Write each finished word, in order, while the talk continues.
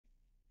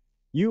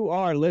You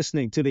are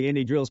listening to the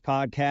Indy Drills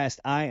Podcast.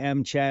 I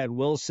am Chad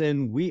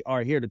Wilson. We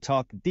are here to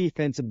talk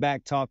defensive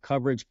back, talk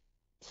coverage,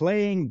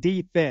 playing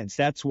defense.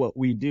 That's what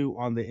we do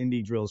on the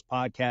Indy Drills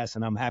Podcast,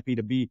 and I'm happy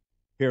to be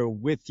here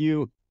with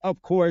you.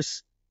 Of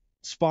course,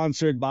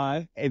 sponsored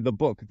by the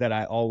book that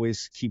I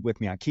always keep with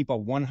me. I keep a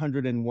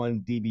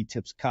 101 DB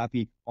Tips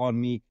copy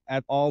on me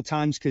at all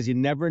times because you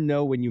never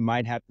know when you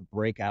might have to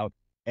break out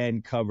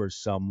and cover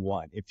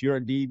someone. If you're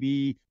a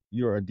DB,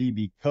 you're a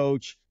DB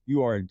coach,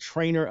 you are a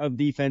trainer of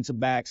defensive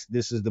backs,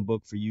 this is the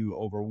book for you.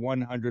 Over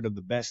 100 of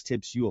the best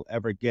tips you will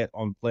ever get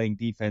on playing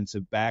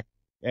defensive back.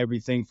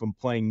 Everything from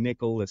playing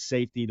nickel to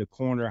safety to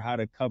corner, how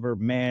to cover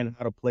man,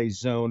 how to play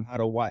zone, how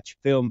to watch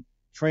film,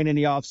 train in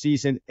the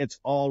offseason. It's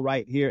all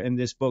right here in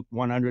this book,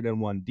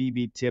 101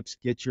 DB Tips.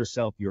 Get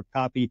yourself your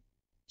copy.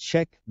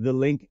 Check the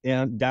link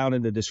down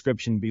in the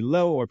description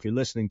below, or if you're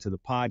listening to the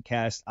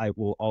podcast, I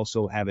will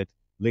also have it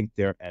linked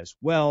there as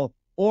well.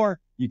 Or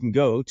you can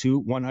go to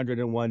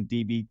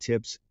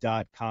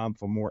 101dbtips.com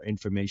for more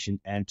information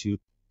and to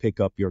pick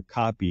up your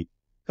copy.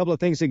 A couple of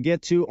things to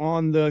get to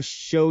on the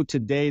show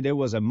today. There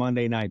was a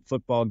Monday night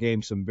football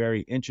game, some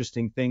very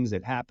interesting things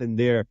that happened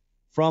there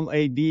from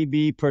a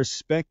DB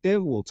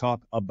perspective. We'll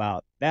talk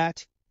about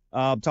that.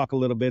 Talk a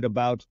little bit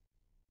about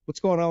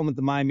what's going on with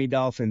the Miami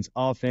Dolphins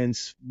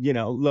offense.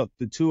 Look,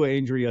 the Tua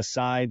injury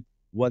aside,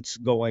 what's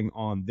going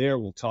on there.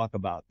 We'll talk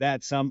about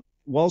that some.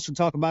 We'll also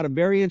talk about a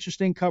very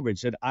interesting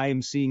coverage that I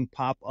am seeing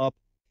pop up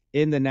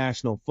in the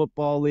National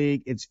Football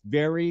League. It's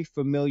very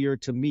familiar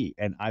to me,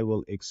 and I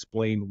will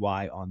explain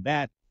why on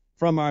that.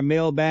 From our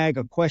mailbag,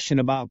 a question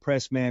about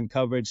press man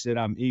coverage that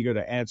I'm eager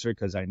to answer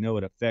because I know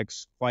it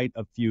affects quite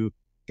a few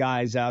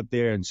guys out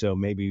there, and so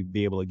maybe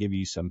be able to give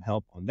you some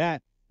help on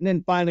that. And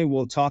then finally,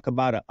 we'll talk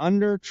about an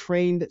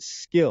undertrained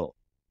skill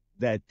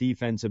that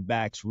defensive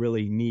backs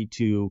really need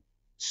to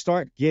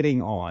start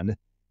getting on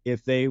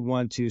if they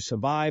want to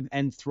survive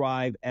and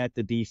thrive at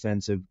the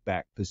defensive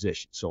back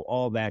position. So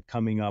all that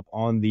coming up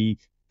on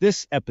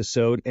this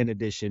episode in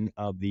edition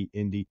of the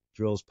Indy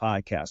Drills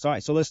Podcast. All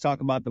right, so let's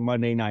talk about the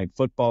Monday night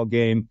football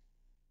game.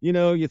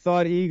 You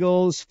thought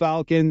Eagles,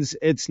 Falcons,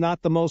 it's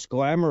not the most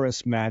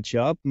glamorous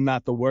matchup,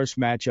 not the worst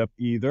matchup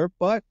either,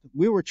 but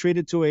we were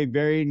treated to a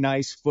very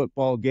nice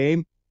football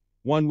game,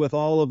 one with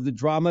all of the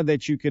drama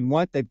that you can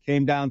want that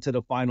came down to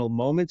the final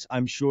moments.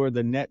 I'm sure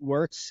the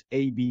networks,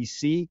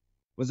 ABC,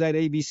 was that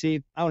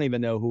ABC? I don't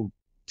even know who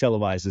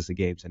televises the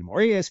games anymore.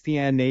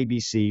 ESPN,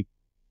 ABC,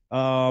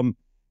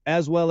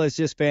 as well as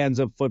just fans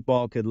of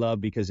football could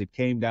love because it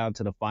came down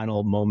to the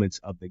final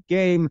moments of the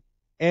game.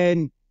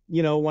 And,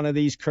 one of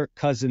these Kirk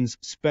Cousins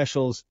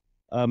specials,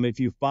 if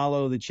you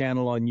follow the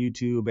channel on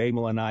YouTube,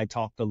 Emil and I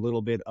talked a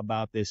little bit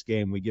about this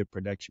game. We give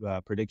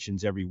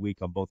predictions every week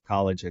on both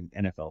college and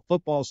NFL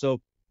football. So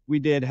we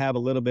did have a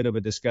little bit of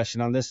a discussion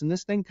on this, and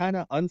this thing kind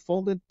of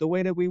unfolded the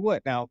way that we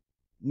would. Now,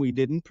 we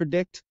didn't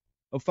predict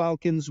a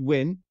Falcons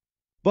win,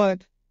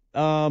 but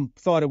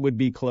thought it would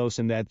be close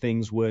and that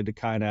things would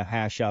kind of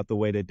hash out the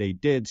way that they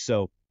did.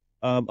 So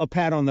a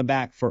pat on the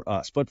back for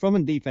us. But from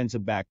a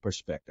defensive back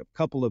perspective, a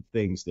couple of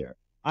things there.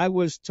 I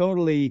was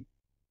totally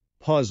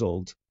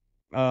puzzled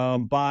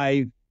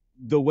by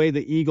the way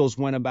the Eagles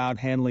went about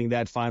handling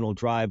that final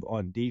drive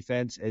on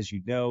defense. As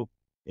you know,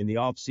 in the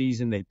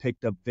offseason, they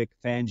picked up Vic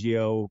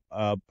Fangio,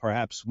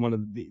 perhaps one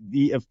of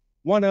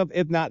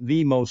if not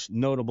the most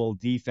notable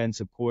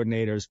defensive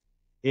coordinators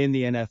in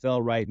the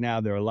NFL right now.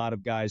 There are a lot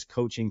of guys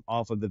coaching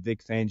off of the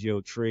Vic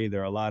Fangio tree.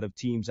 There are a lot of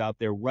teams out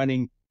there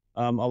running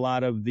a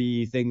lot of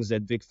the things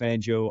that Vic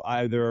Fangio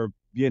either,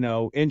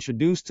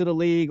 introduced to the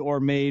league or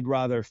made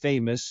rather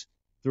famous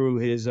through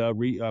his,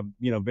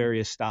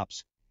 various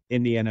stops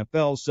in the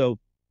NFL. So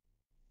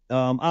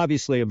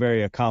obviously a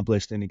very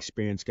accomplished and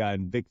experienced guy,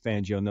 and Vic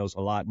Fangio knows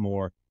a lot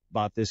more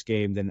about this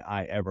game than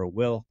I ever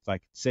will, if I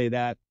could say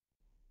that.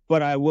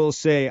 But I will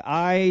say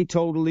I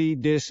totally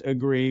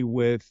disagree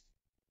with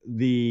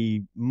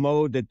the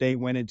mode that they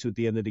went into at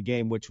the end of the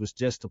game, which was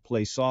just to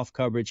play soft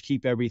coverage,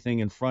 keep everything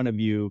in front of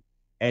you,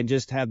 and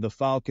just have the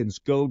Falcons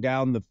go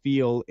down the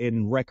field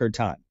in record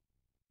time.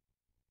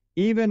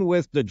 Even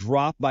with the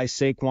drop by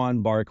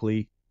Saquon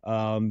Barkley,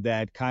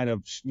 that kind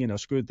of,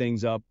 screwed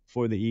things up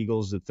for the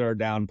Eagles, the third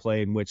down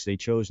play in which they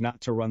chose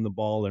not to run the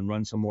ball and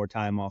run some more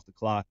time off the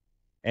clock,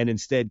 and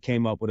instead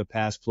came up with a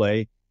pass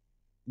play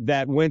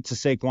that went to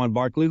Saquon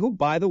Barkley, who,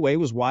 by the way,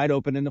 was wide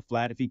open in the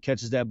flat. If he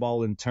catches that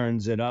ball and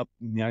turns it up,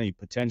 he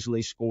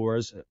potentially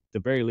scores, at the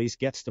very least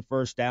gets the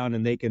first down,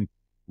 and they can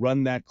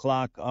run that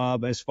clock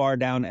as far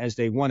down as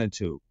they wanted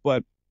to.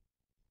 But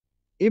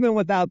even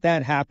without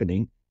that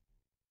happening,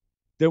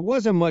 there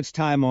wasn't much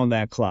time on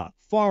that clock,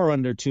 far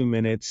under 2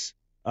 minutes.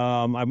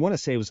 I want to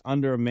say it was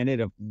under a minute,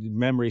 if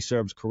memory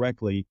serves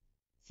correctly,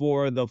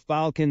 for the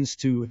Falcons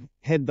to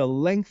head the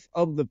length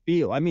of the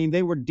field. I mean,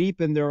 they were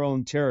deep in their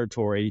own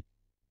territory.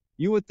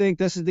 You would think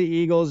this is the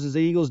Eagles. This is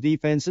the Eagles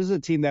defense. This is a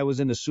team that was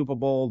in the Super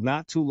Bowl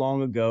not too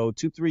long ago,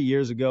 2-3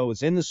 years ago.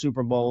 It's in the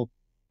Super Bowl.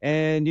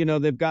 And,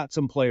 they've got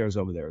some players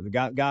over there. They've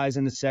got guys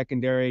in the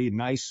secondary,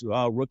 nice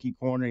rookie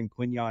corner in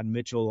Quinyon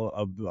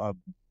Mitchell, a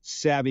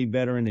savvy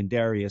veteran in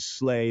Darius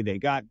Slay. They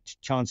got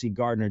Chauncey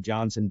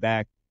Gardner-Johnson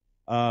back.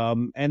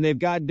 And they've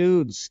got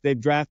dudes. They've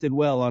drafted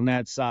well on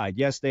that side.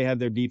 Yes, they have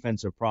their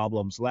defensive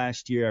problems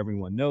last year.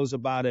 Everyone knows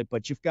about it.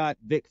 But you've got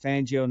Vic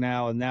Fangio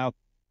now, and now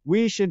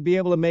we should be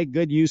able to make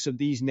good use of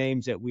these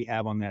names that we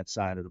have on that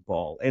side of the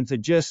ball and to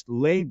just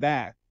lay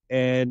back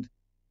and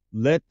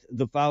let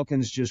the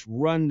Falcons just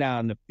run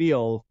down the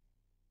field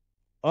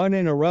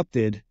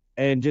uninterrupted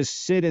and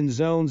just sit in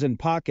zones and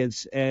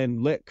pockets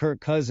and let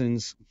Kirk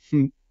Cousins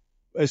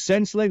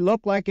essentially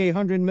look like a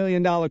 $100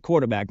 million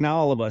quarterback. Now,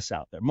 all of us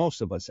out there,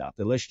 most of us out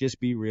there, let's just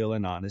be real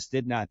and honest,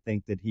 did not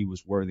think that he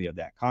was worthy of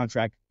that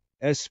contract,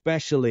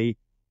 especially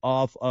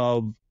off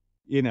of,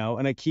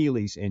 an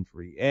Achilles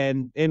injury.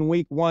 And in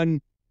week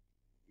one,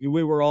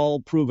 we were all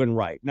proven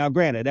right. Now,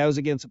 granted, that was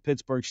against a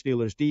Pittsburgh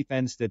Steelers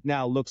defense that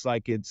now looks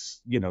like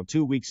it's,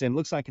 2 weeks in,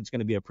 looks like it's going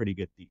to be a pretty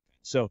good defense.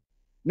 So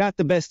not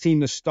the best team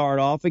to start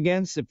off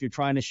against if you're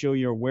trying to show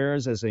your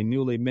wares as a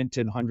newly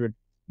minted $100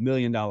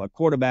 million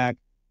quarterback.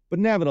 But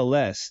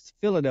nevertheless,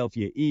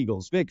 Philadelphia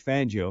Eagles, Vic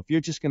Fangio, if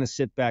you're just going to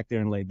sit back there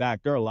and lay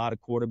back, there are a lot of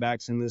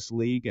quarterbacks in this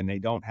league, and they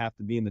don't have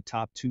to be in the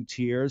top 2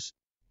 tiers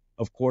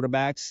of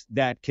quarterbacks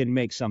that can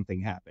make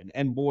something happen.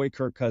 And boy,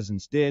 Kirk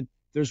Cousins did.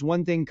 There's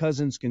one thing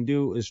Cousins can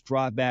do is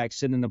drop back,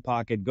 sit in the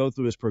pocket, go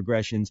through his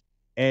progressions,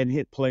 and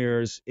hit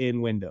players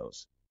in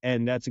windows.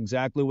 And that's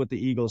exactly what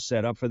the Eagles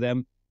set up for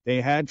them.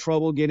 They had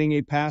trouble getting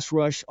a pass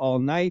rush all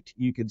night.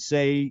 You could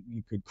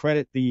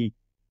credit the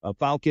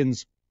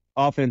Falcons'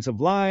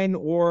 offensive line,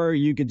 or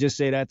you could just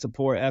say that's a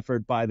poor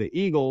effort by the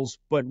Eagles.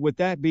 But with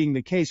that being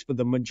the case for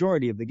the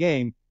majority of the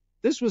game,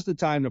 this was the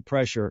time to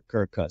pressure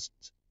Kirk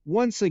Cousins.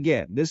 Once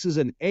again, this is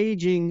an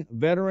aging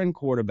veteran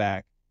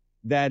quarterback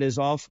that is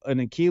off an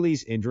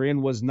Achilles injury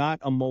and was not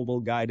a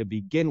mobile guy to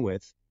begin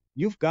with.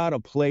 You've got to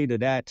play to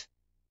that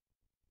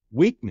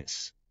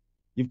weakness.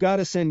 You've got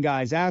to send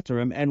guys after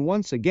him. And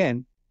once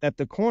again, at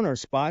the corner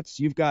spots,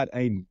 you've got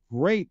a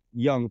great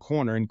young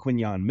corner in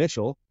Quinyon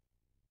Mitchell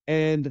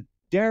and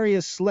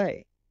Darius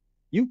Slay.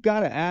 You've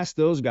got to ask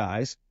those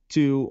guys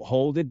to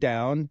hold it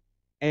down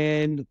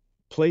and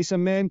play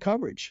some man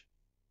coverage.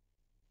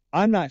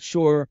 I'm not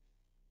sure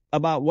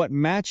about what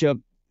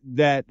matchup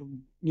that,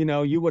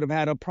 you would have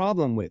had a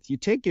problem with. You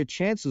take your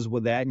chances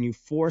with that and you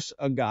force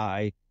a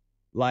guy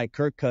like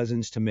Kirk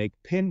Cousins to make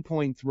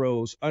pinpoint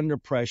throws under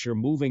pressure,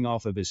 moving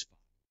off of his spot.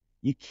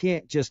 You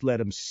can't just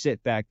let him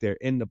sit back there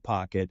in the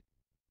pocket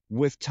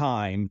with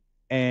time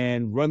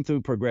and run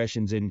through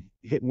progressions and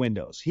hit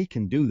windows. He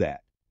can do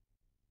that.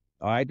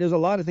 All right, there's a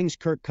lot of things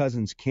Kirk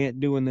Cousins can't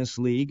do in this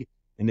league,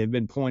 and they've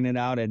been pointed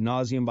out ad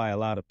nauseum by a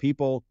lot of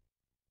people.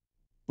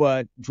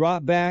 But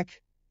drop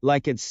back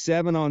like it's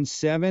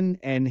 7-on-7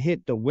 and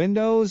hit the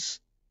windows,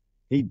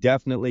 he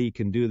definitely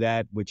can do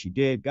that, which he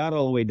did. Got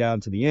all the way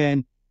down to the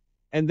end.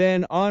 And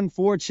then,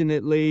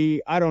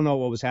 unfortunately, I don't know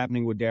what was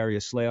happening with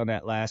Darius Slay on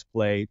that last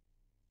play,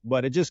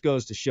 but it just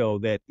goes to show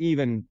that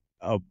even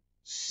a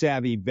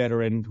savvy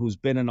veteran who's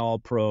been an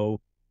all-pro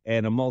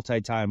and a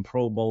multi-time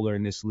Pro Bowler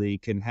in this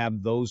league can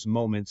have those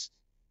moments.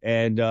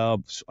 And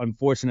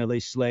unfortunately,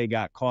 Slay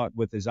got caught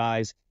with his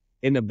eyes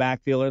in the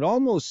backfield. It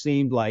almost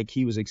seemed like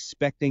he was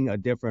expecting a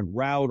different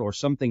route or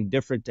something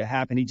different to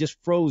happen. He just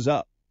froze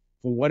up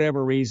for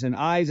whatever reason,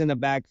 eyes in the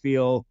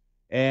backfield,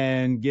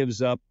 and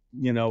gives up,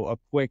 a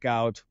quick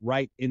out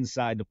right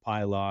inside the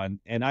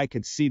pylon. And I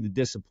could see the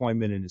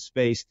disappointment in his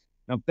face.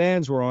 Now,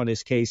 fans were on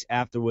his case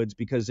afterwards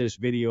because there's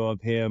video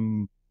of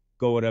him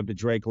going up to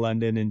Drake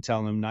London and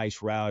telling him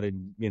nice route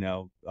and,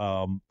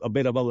 a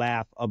bit of a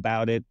laugh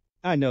about it.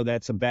 I know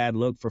that's a bad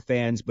look for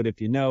fans, but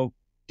if you know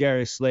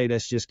Darius Slay,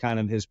 that's just kind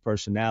of his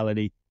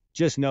personality.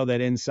 Just know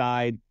that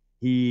inside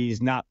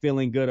he's not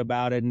feeling good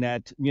about it and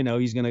that,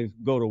 he's going to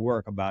go to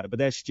work about it. But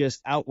that's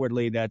just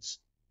outwardly, that's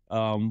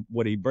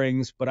what he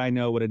brings. But I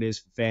know what it is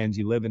for fans.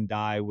 You live and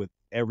die with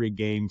every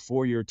game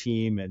for your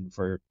team, and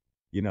for,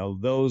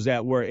 those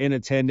that were in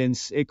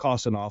attendance, it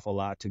costs an awful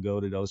lot to go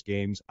to those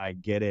games. I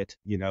get it,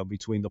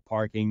 between the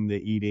parking,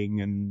 the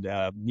eating, and,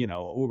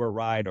 Uber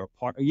ride or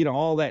park,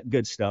 all that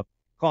good stuff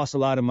costs a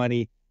lot of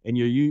money, and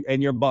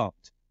you're bummed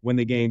when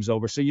the game's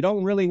over. So you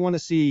don't really want to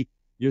see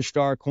your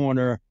star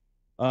corner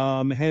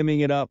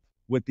hemming it up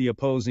with the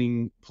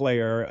opposing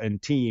player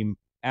and team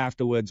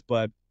afterwards.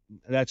 But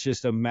that's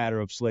just a matter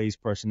of Slay's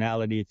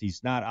personality. If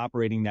he's not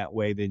operating that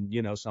way, then,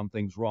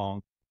 something's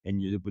wrong,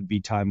 and it would be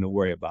time to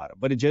worry about it.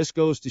 But it just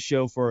goes to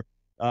show for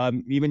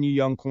even you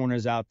young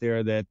corners out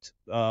there that,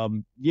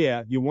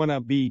 you want to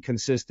be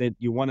consistent.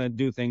 You want to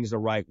do things the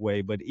right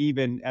way. But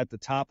even at the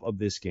top of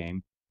this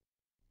game,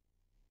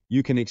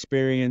 you can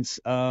experience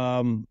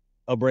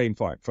a brain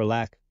fart, for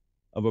lack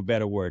of a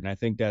better word. And I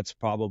think that's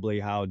probably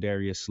how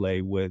Darius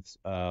Slay would,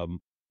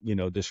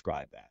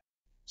 describe that.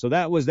 So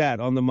that was that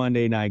on the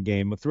Monday night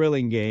game, a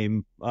thrilling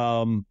game.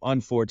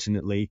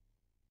 Unfortunately,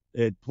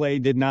 the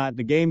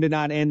game did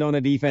not end on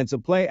a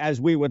defensive play as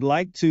we would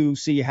like to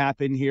see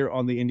happen here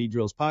on the Indy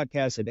Drills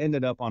podcast. It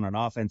ended up on an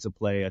offensive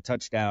play, a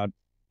touchdown,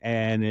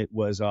 and it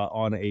was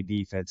on a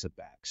defensive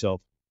back.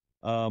 So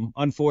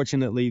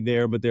unfortunately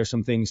there, but there's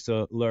some things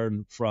to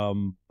learn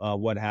from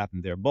what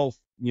happened there. Both,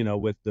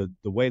 with the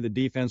way the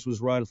defense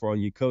was run, for all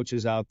you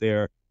coaches out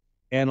there,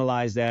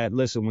 analyze that.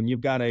 Listen, when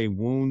you've got a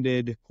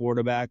wounded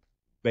quarterback,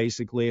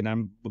 basically,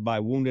 and by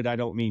wounded, I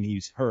don't mean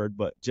he's hurt,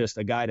 but just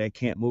a guy that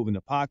can't move in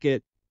the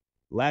pocket.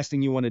 Last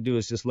thing you want to do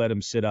is just let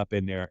him sit up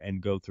in there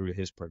and go through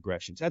his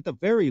progressions. At the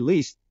very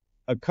least,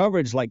 a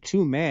coverage like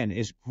 2-man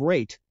is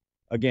great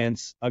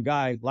against a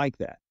guy like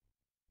that.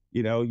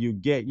 You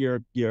get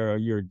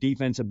your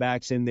defensive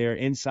backs in there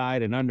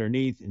inside and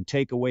underneath and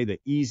take away the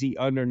easy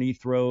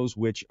underneath throws,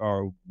 which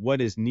are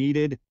what is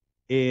needed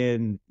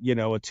in, a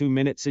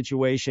 2-minute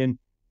situation.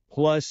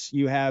 Plus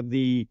you have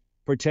the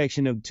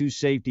protection of 2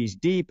 safeties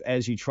deep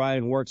as you try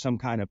and work some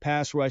kind of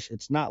pass rush.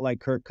 It's not like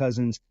Kirk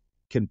Cousins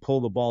can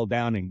pull the ball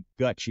down and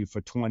gut you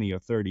for 20 or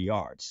 30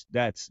 yards.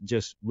 That's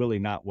just really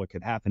not what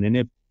could happen. And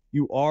if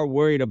you are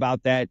worried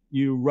about that,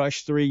 you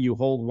rush 3, you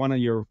hold one of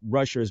your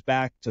rushers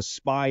back to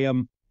spy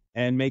him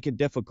and make it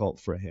difficult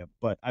for him.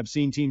 But I've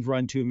seen teams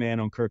run 2-man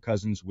on Kirk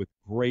Cousins with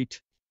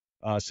great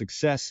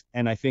success,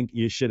 and I think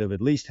you should have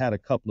at least had a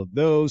couple of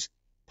those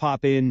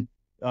pop in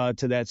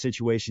to that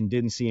situation.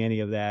 Didn't see any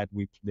of that.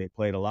 They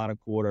played a lot of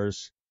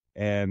quarters,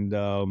 and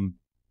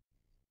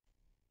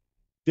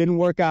didn't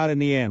work out in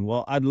the end.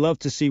 Well, I'd love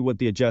to see what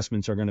the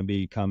adjustments are going to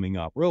be coming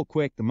up. Real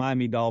quick, the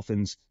Miami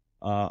Dolphins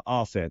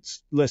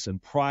offense. Listen,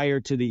 prior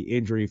to the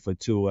injury for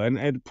Tua,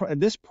 and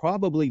this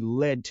probably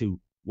led to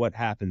what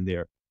happened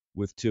there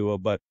with Tua,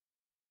 but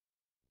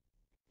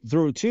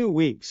through 2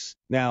 weeks,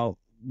 now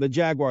the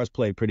Jaguars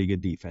played pretty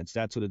good defense.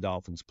 That's what the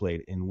Dolphins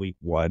played in week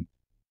 1.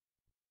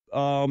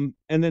 And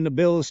then the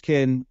Bills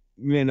can,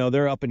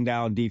 they're up and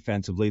down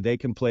defensively. They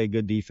can play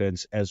good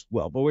defense as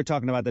well. But we're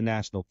talking about the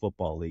National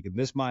Football League. And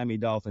this Miami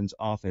Dolphins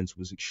offense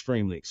was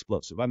extremely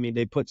explosive. I mean,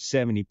 they put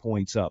 70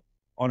 points up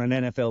on an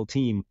NFL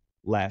team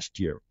last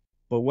year.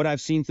 But what I've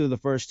seen through the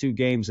first 2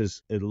 games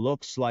is it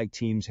looks like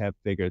teams have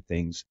figured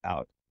things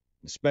out,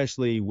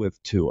 especially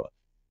with Tua.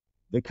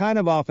 The kind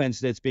of offense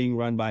that's being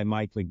run by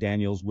Mike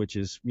McDaniels, which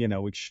is,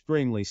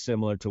 extremely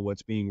similar to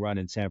what's being run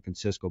in San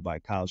Francisco by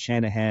Kyle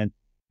Shanahan,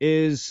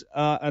 is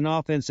an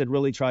offense that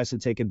really tries to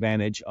take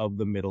advantage of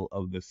the middle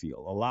of the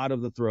field. A lot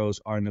of the throws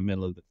are in the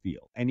middle of the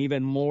field, and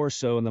even more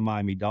so in the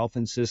Miami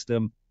Dolphins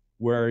system,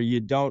 where you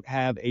don't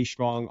have a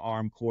strong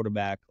arm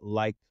quarterback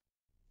like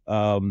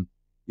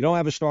you don't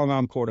have a strong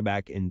arm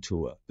quarterback in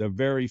Tua. There are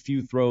very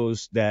few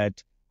throws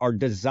that are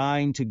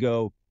designed to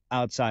go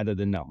outside of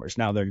the numbers.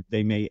 Now,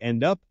 they may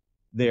end up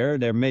there.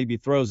 There may be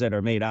throws that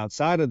are made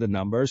outside of the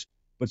numbers,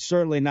 but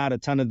certainly not a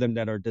ton of them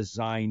that are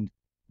designed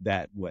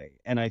that way.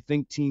 And I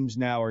think teams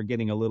now are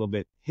getting a little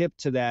bit hip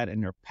to that,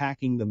 and they're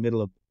packing the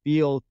middle of the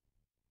field.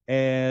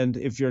 And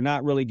if you're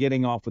not really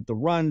getting off with the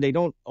run, they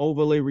don't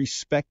overly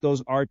respect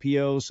those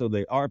RPOs. So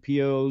the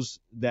RPOs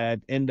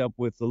that end up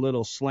with the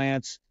little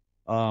slants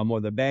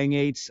or the bang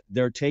eights,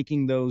 they're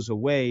taking those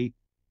away.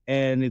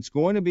 And it's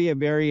going to be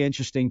very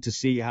interesting to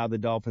see how the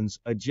Dolphins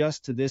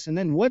adjust to this, and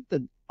then what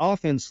the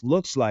offense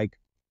looks like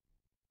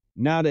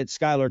now that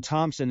Skylar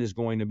Thompson is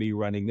going to be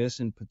running this,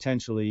 and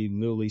potentially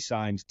newly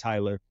signed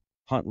Tyler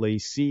Huntley.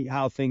 See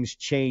how things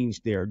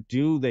change there.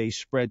 Do they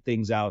spread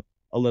things out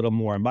a little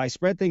more? And by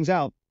spread things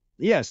out,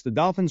 yes, the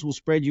Dolphins will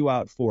spread you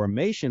out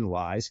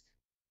formation-wise,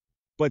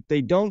 but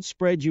they don't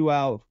spread you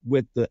out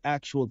with the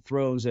actual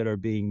throws that are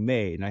being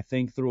made. And I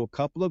think through a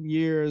couple of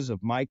years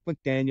of Mike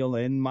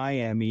McDaniel in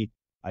Miami,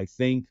 I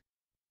think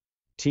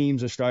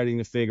teams are starting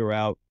to figure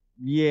out,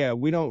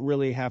 we don't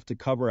really have to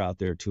cover out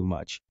there too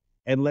much.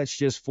 And let's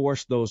just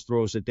force those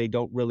throws that they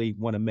don't really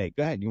want to make.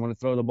 Go ahead. You want to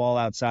throw the ball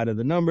outside of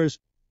the numbers,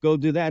 go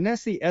do that. And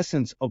that's the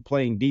essence of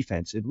playing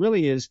defense. It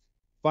really is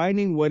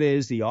finding what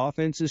is the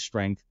offense's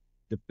strength,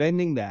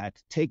 defending that,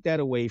 take that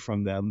away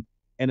from them,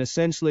 and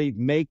essentially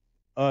make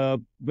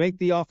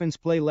the offense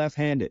play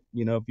left-handed.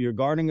 If you're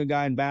guarding a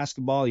guy in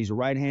basketball, he's a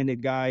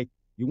right-handed guy.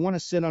 You want to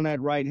sit on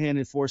that right hand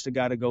and force the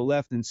guy to go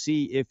left and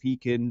see if he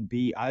can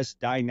be as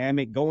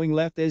dynamic going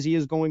left as he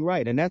is going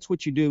right. And that's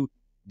what you do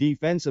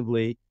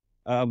defensively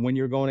when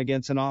you're going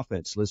against an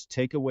offense. Let's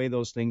take away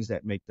those things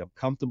that make them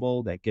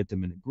comfortable, that get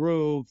them in a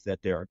groove,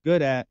 that they are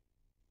good at.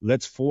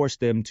 Let's force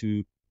them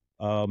to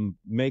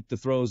make the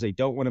throws they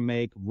don't want to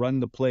make,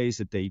 run the plays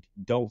that they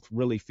don't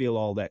really feel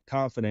all that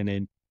confident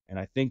in. And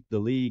I think the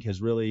league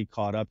has really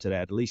caught up to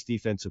that. At least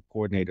defensive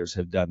coordinators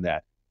have done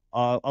that.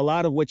 A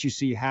lot of what you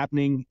see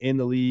happening in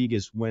the league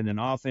is when an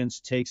offense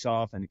takes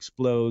off and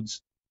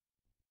explodes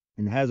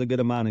and has a good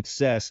amount of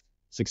success,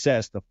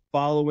 the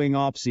following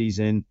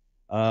offseason,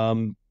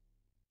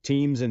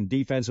 teams and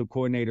defensive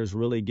coordinators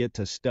really get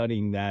to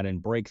studying that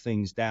and break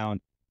things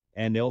down.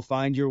 And they'll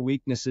find your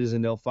weaknesses,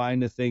 and they'll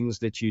find the things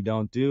that you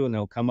don't do, and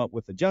they'll come up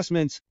with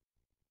adjustments.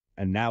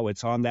 And now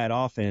it's on that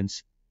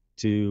offense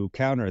to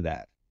counter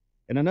that.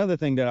 And another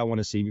thing that I want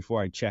to see before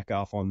I check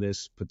off on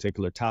this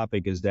particular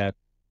topic is that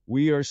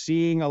we are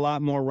seeing a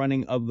lot more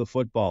running of the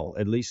football,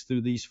 at least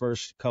through these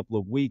first couple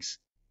of weeks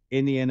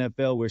in the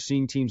NFL. We're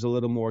seeing teams a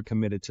little more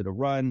committed to the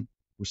run.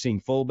 We're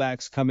seeing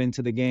fullbacks come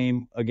into the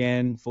game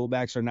again.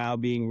 Fullbacks are now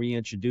being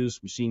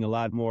reintroduced. We're seeing a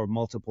lot more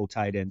multiple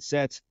tight end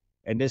sets.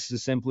 And this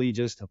is simply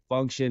just a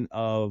function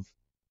of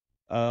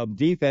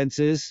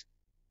defenses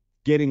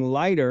getting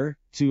lighter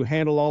to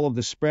handle all of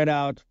the spread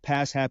out,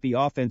 pass happy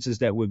offenses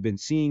that we've been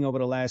seeing over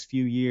the last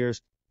few years.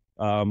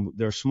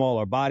 There's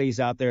smaller bodies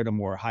out there, the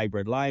more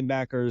hybrid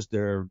linebackers.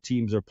 Their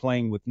teams are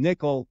playing with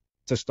nickel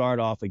to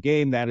start off a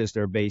game. That is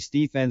their base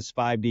defense,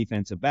 5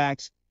 defensive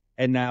backs.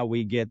 And now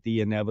we get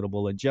the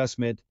inevitable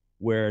adjustment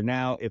where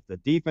now if the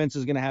defense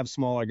is going to have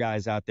smaller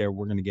guys out there,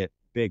 we're going to get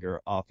bigger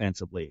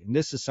offensively. And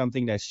this is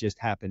something that's just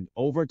happened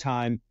over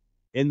time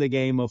in the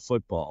game of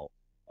football.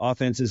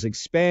 Offenses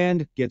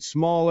expand, get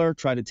smaller,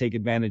 try to take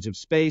advantage of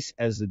space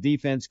as the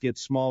defense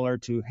gets smaller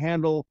to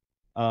handle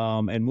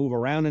and move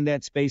around in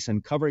that space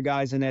and cover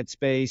guys in that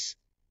space.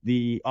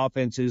 The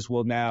offenses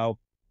will now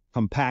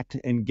compact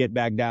and get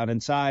back down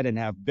inside and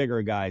have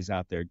bigger guys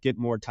out there, get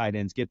more tight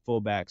ends, get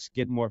fullbacks,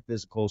 get more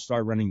physical,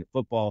 start running the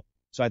football.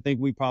 So I think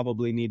we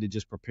probably need to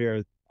just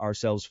prepare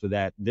ourselves for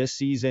that this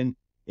season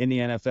in the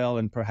NFL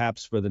and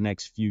perhaps for the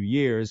next few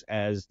years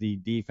as the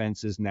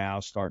defenses now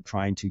start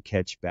trying to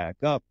catch back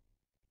up.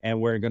 And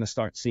we're going to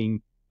start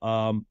seeing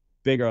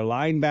bigger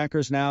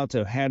linebackers now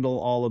to handle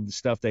all of the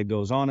stuff that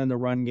goes on in the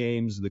run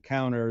games, the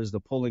counters,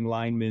 the pulling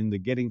linemen, the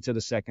getting to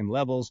the second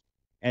levels.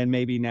 And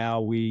maybe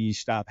now we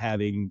stop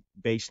having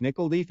base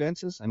nickel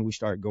defenses and we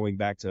start going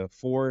back to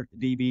 4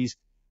 DBs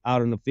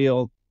out in the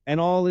field. And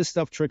all this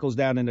stuff trickles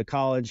down into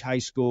college, high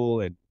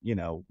school, and,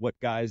 what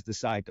guys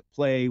decide to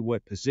play,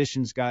 what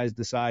positions guys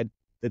decide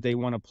that they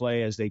want to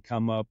play as they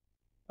come up.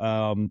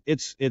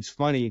 It's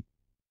funny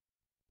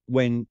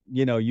when,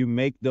 you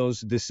make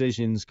those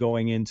decisions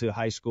going into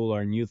high school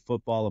or in youth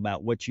football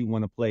about what you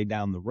want to play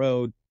down the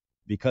road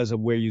because of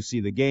where you see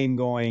the game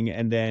going.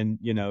 And then,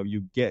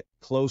 you get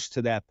close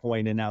to that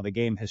point and now the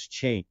game has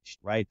changed,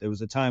 right? There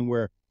was a time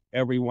where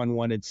everyone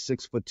wanted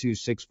 6'2",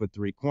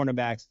 6'3"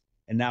 cornerbacks.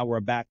 And now we're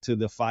back to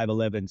the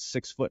 5'11",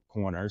 6-foot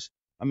corners.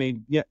 I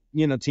mean,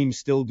 teams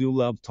still do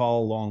love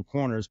tall, long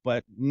corners,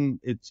 but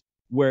it's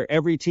where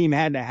every team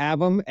had to have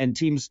them. And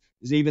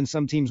even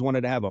some teams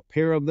wanted to have a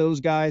pair of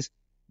those guys.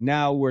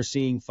 Now we're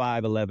seeing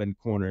 5'11"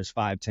 corners,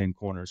 5'10"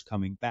 corners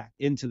coming back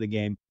into the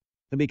game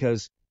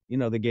because,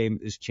 the game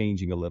is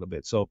changing a little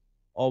bit. So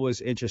always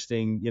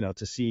interesting,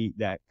 to see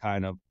that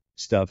kind of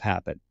stuff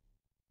happen.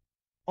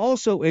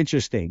 Also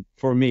interesting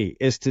for me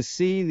is to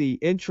see the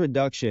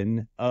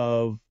introduction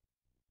of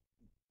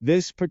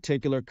this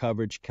particular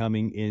coverage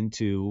coming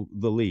into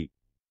the league.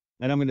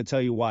 And I'm going to tell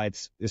you why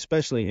it's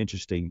especially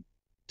interesting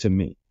to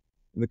me.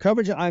 The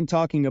coverage I'm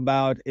talking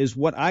about is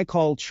what I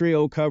call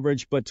trio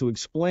coverage, but to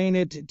explain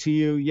it to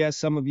you, yes,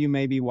 some of you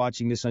may be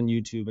watching this on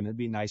YouTube, and it'd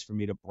be nice for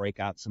me to break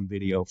out some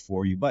video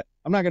for you, but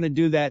I'm not going to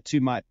do that to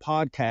my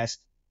podcast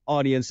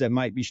audience that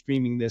might be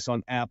streaming this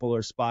on Apple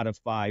or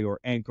Spotify or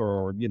Anchor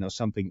or,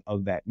 something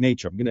of that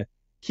nature. I'm going to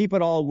keep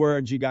it all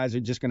words. You guys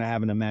are just going to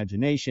have an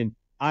imagination.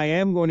 I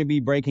am going to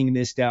be breaking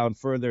this down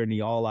further in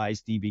the All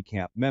Eyes DB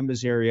Camp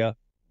members area.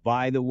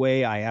 By the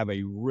way, I have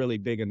a really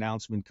big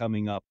announcement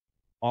coming up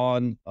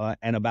on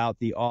and about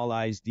the All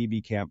Eyes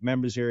DB Camp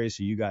members area.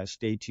 So you guys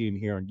stay tuned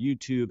here on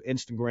YouTube,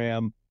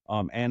 Instagram,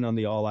 and on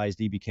the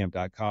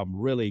alleyersdbcamp.com.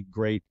 Really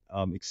great,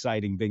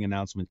 exciting, big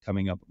announcement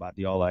coming up about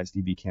the All Eyes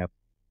DB Camp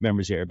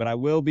members area. But I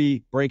will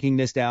be breaking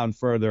this down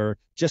further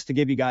just to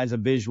give you guys a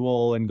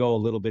visual and go a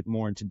little bit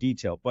more into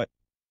detail. But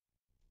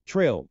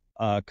trio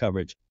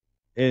coverage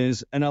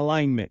is an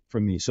alignment for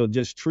me. So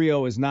just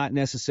trio is not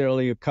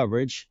necessarily a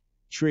coverage.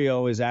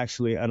 Trio is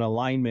actually an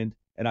alignment.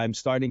 And I'm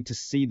starting to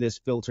see this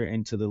filter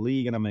into the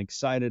league, and I'm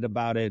excited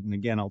about it. And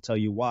again, I'll tell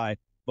you why.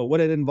 But what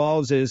it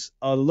involves is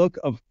a look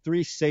of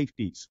 3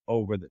 safeties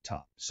over the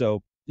top.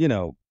 So,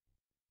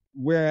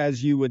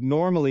 whereas you would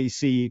normally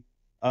see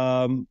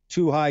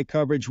 2 high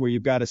coverage where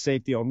you've got a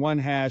safety on one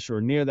hash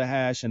or near the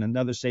hash and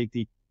another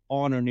safety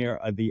on or near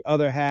the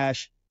other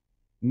hash,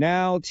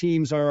 now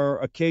teams are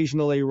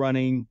occasionally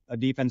running a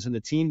defense, and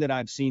the team that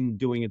I've seen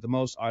doing it the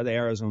most are the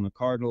Arizona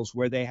Cardinals,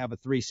 where they have a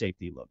 3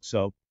 safety look.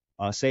 So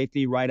a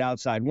safety right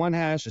outside one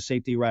hash, a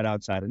safety right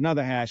outside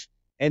another hash,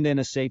 and then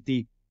a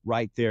safety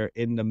right there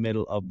in the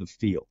middle of the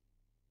field.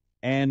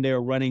 And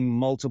they're running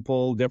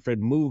multiple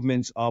different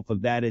movements off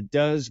of that. It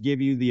does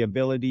give you the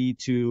ability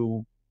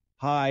to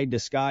hide,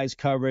 disguise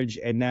coverage,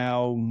 and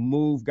now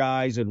move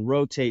guys and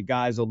rotate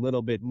guys a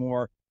little bit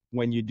more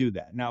when you do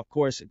that. Now, of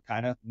course, it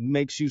kind of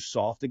makes you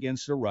soft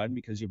against the run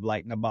because you've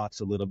lightened the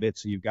box a little bit.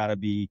 So you've got to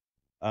be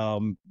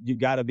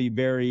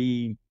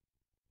very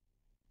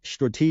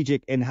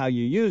strategic in how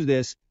you use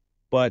this.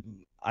 But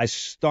I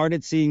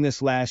started seeing this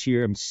last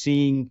year. I'm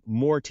seeing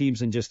more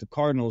teams than just the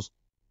Cardinals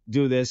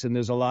do this, and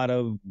there's a lot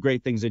of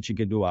great things that you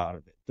can do out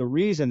of it. The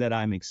reason that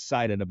I'm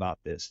excited about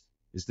this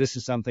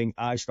is something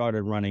I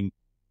started running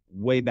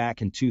way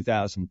back in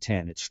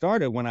 2010. It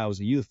started when I was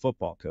a youth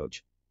football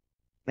coach,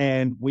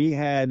 and we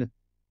had,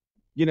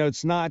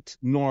 it's not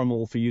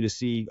normal for you to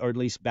see, or at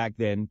least back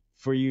then,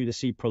 for you to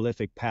see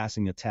prolific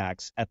passing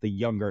attacks at the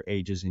younger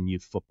ages in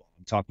youth football.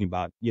 I'm talking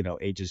about,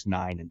 ages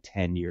 9 and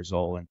 10 years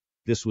old. And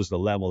this was the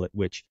level at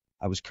which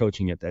I was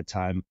coaching at that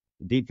time,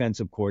 the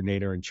defensive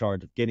coordinator in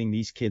charge of getting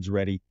these kids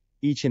ready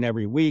each and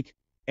every week.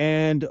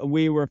 And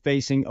we were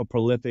facing a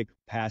prolific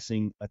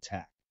passing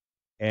attack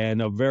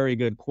and a very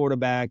good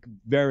quarterback,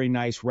 very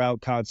nice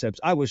route concepts.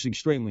 I was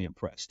extremely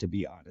impressed, to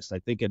be honest. I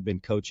think I'd been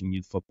coaching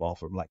youth football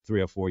for like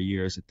 3 or 4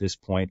 years at this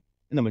point,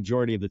 and the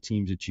majority of the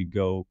teams that you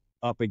go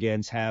up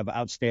against have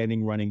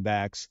outstanding running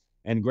backs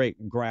and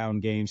great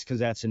ground games, because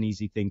that's an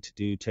easy thing to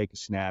do. Take a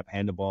snap,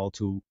 hand the ball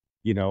to,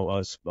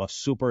 a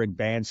super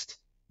advanced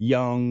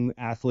young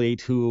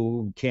athlete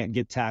who can't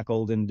get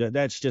tackled, and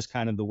that's just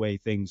kind of the way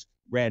things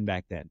ran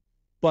back then.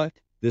 But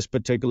this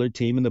particular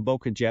team in the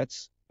Boca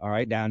Jets, all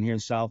right, down here in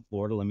South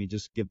Florida, let me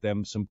just give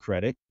them some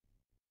credit,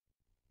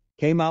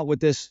 came out with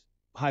this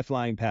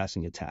high-flying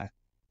passing attack.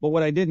 But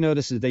what I did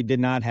notice is they did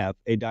not have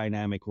a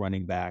dynamic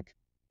running back,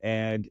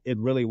 and it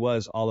really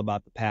was all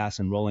about the pass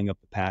and rolling up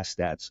the pass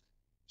stats.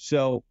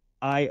 So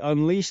I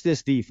unleashed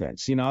this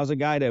defense. I was a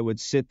guy that would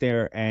sit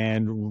there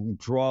and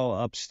draw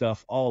up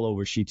stuff all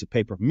over sheets of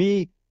paper.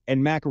 Me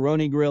and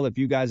Macaroni Grill, if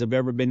you guys have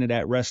ever been to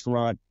that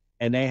restaurant,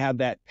 and they have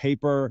that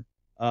paper,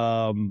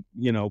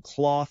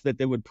 cloth that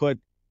they would put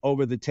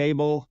over the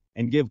table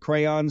and give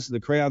crayons. The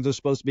crayons are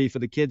supposed to be for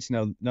the kids.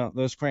 No,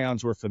 those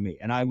crayons were for me.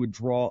 And I would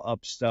draw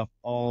up stuff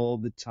all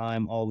the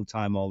time.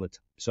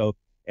 So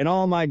in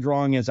all my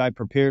drawing, as I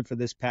prepared for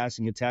this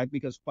passing attack,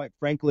 because quite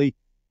frankly,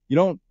 you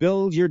don't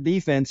build your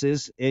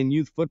defenses in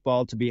youth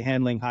football to be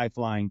handling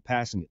high-flying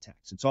passing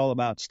attacks. It's all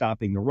about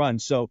stopping the run.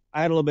 So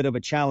I had a little bit of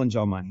a challenge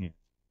on my hands.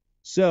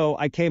 So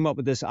I came up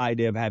with this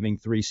idea of having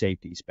 3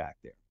 safeties back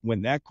there.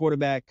 When that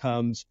quarterback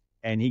comes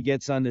and he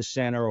gets under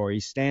center, or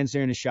he stands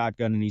there in a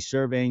shotgun and he's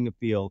surveying the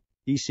field,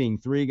 he's seeing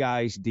 3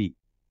 guys deep.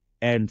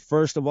 And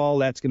first of all,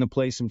 that's going to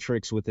play some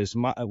tricks with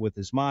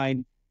his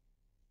mind.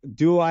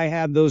 Do I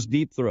have those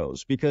deep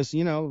throws? Because,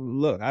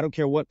 look, I don't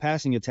care what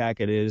passing attack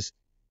it is,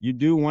 you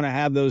do want to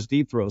have those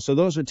deep throws. So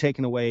those are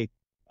taken away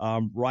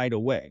right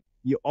away.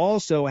 You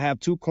also have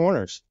 2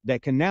 corners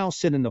that can now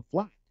sit in the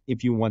flat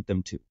if you want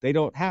them to. They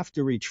don't have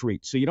to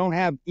retreat. So you don't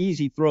have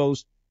easy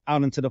throws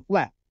out into the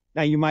flat.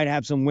 Now, you might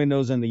have some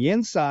windows on the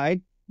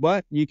inside,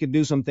 but you can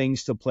do some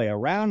things to play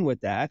around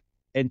with that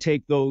and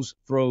take those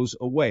throws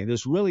away.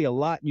 There's really a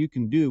lot you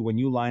can do when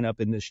you line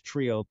up in this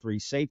trio 3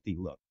 safety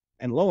look.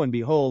 And lo and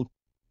behold,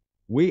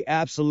 we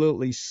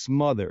absolutely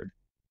smothered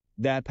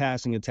that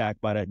passing attack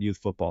by that youth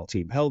football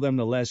team. Held them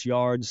to less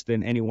yards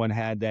than anyone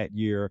had that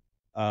year.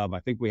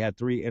 I think we had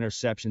 3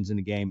 interceptions in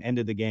the game,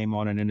 ended the game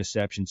on an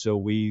interception. So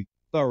we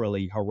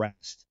thoroughly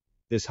harassed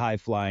this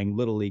high-flying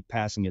Little League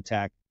passing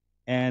attack.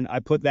 And I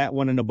put that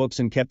one in the books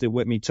and kept it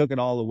with me, took it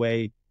all the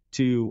way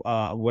to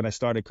when I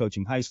started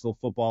coaching high school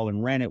football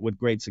and ran it with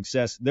great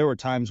success. There were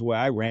times where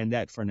I ran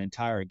that for an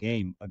entire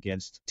game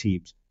against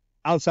teams.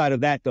 Outside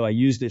of that, though, I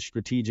used it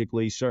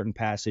strategically, certain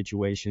pass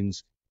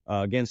situations,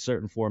 against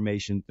certain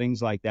formation,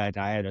 things like that.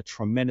 I had a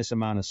tremendous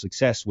amount of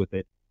success with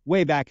it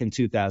way back in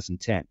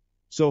 2010.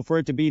 So for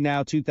it to be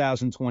now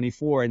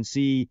 2024 and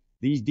see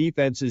these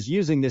defenses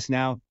using this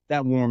now,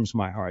 that warms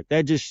my heart.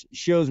 That just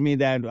shows me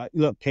that,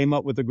 look, came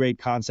up with a great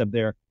concept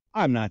there.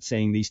 I'm not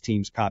saying these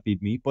teams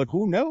copied me, but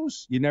who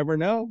knows? You never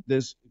know.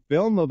 There's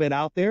film of it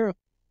out there.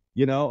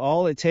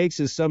 All it takes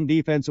is some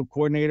defensive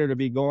coordinator to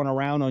be going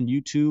around on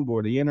YouTube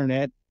or the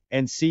internet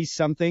and see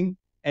something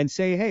and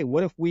say, hey,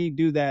 what if we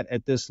do that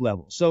at this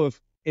level? So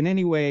if in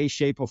any way,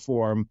 shape, or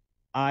form,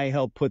 I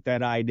help put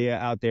that idea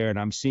out there and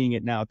I'm seeing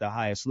it now at the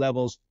highest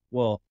levels,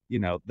 well,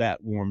 that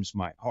warms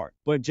my heart.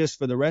 But just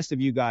for the rest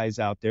of you guys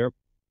out there,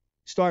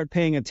 start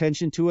paying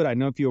attention to it. I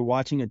know if you're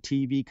watching a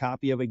TV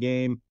copy of a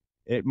game,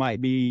 it might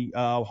be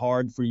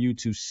hard for you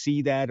to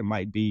see that. It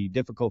might be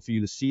difficult for you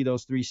to see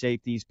those 3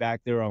 safeties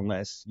back there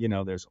unless,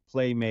 there's a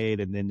play made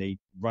and then they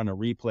run a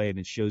replay and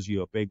it shows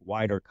you a big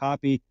wider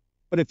copy.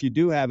 But if you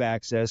do have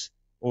access,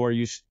 or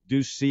you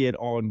do see it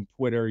on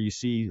Twitter, you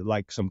see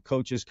like some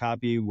coaches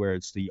copy where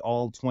it's the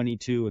all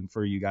 22. And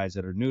for you guys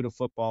that are new to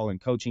football and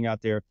coaching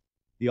out there,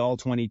 the all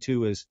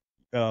 22 is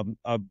a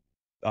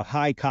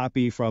high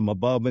copy from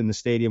above in the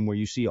stadium where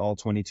you see all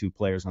 22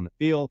 players on the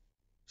field.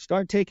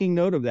 Start taking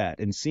note of that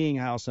and seeing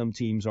how some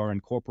teams are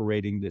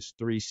incorporating this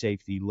 3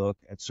 safety look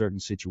at certain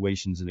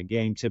situations in a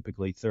game,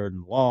 typically 3rd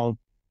and long.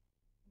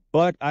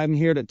 But I'm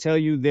here to tell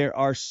you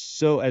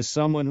as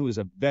someone who is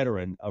a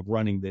veteran of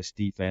running this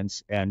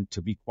defense, and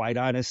to be quite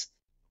honest,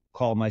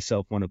 call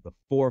myself one of the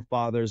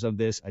forefathers of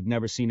this. I'd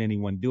never seen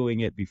anyone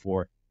doing it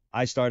before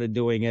I started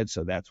doing it,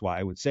 so that's why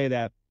I would say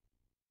that.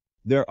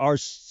 There are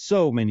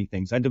so many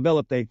things. I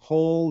developed a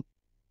whole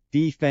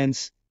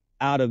defense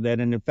out of that,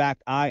 and in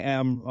fact, I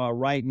am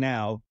right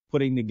now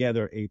putting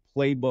together a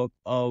playbook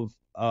of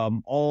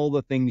all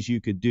the things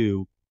you could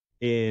do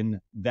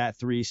in that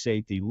 3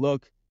 safety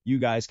look. You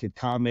guys could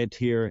comment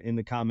here in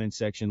the comment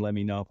section. Let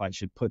me know if I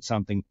should put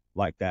something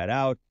like that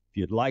out. If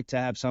you'd like to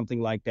have something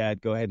like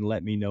that, go ahead and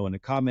let me know in the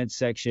comment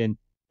section,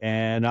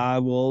 and I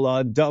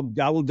will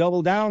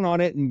double down on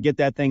it and get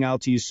that thing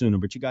out to you sooner.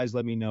 But you guys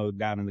let me know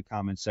down in the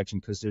comment section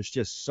because there's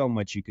just so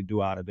much you could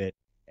do out of it.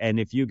 And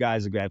if you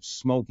guys have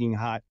smoking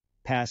hot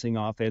passing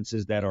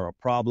offenses that are a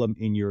problem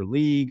in your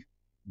league,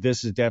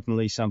 this is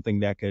definitely something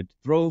that could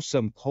throw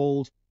some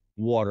cold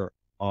water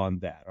on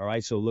that. All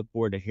right. So look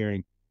forward to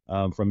hearing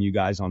from you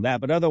guys on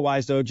that. But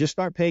otherwise, though, just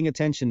start paying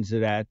attention to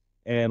that.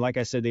 And like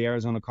I said, the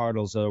Arizona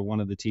Cardinals are one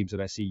of the teams that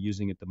I see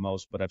using it the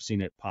most, but I've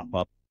seen it pop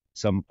up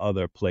some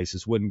other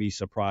places. Wouldn't be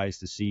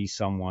surprised to see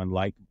someone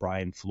like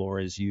Brian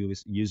Flores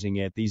using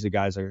it. These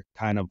guys are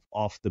kind of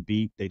off the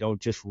beat. They don't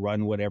just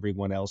run what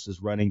everyone else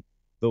is running.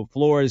 Though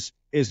Flores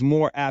is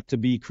more apt to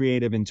be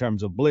creative in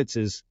terms of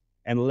blitzes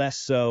and less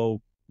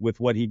so with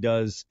what he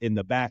does in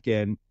the back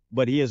end.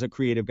 But he is a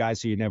creative guy,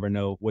 so you never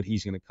know what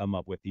he's going to come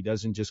up with. He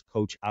doesn't just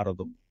coach out of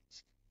the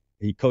box.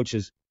 He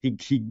coaches, he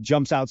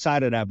jumps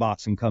outside of that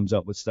box and comes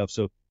up with stuff.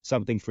 So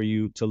something for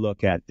you to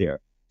look at there.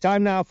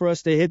 Time now for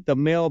us to hit the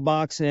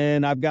mailbox,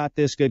 and I've got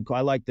this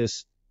I like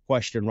this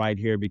question right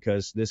here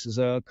because this is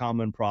a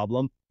common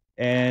problem.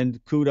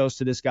 And kudos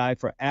to this guy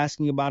for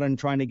asking about it and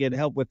trying to get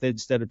help with it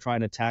instead of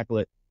trying to tackle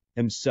it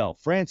himself.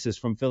 Francis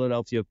from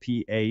Philadelphia,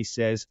 PA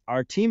says,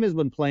 our team has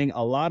been playing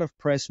a lot of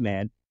press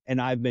man,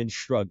 and I've been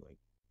struggling.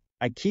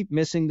 I keep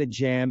missing the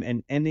jam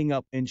and ending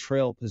up in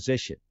trail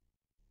position.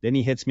 Then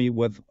he hits me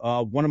with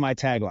one of my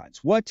taglines.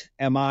 What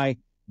am I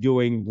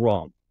doing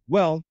wrong?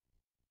 Well,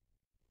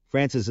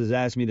 Francis has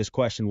asked me this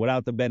question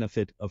without the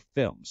benefit of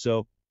film.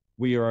 So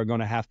we are going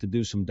to have to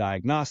do some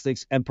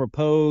diagnostics and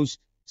propose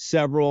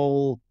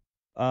several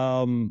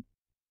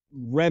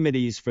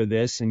remedies for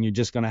this. And you're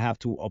just going to have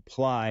to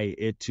apply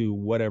it to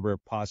whatever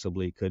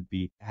possibly could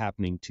be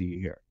happening to you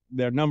here.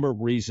 There are a number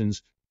of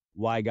reasons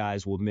why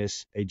guys will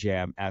miss a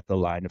jam at the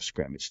line of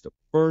scrimmage. The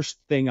first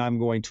thing I'm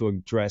going to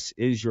address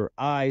is your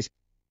eyes,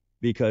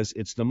 because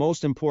it's the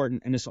most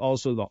important and it's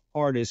also the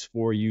hardest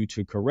for you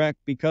to correct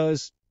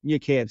because you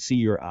can't see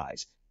your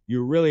eyes.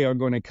 You really are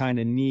going to kind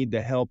of need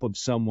the help of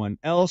someone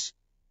else,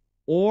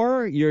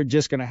 or you're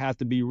just going to have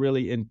to be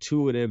really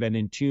intuitive and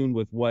in tune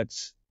with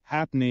what's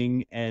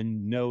happening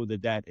and know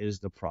that that is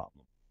the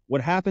problem.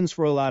 What happens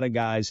for a lot of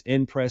guys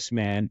in press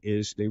man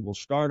is they will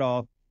start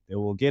off, they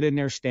will get in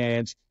their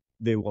stance,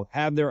 they will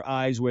have their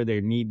eyes where they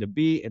need to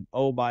be. And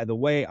oh, by the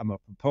way, I'm a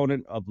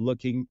proponent of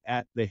looking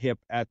at the hip,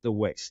 at the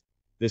waist.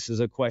 This is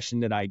a question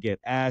that I get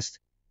asked.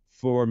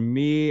 For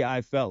me,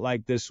 I felt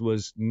like this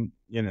was a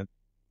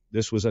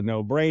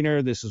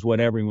no-brainer. This is what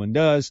everyone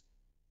does.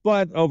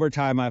 But over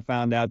time, I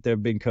found out there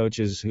have been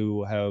coaches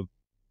who have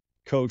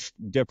coached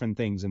different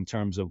things in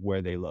terms of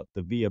where they look.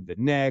 The V of the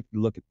neck,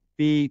 look at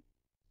the feet.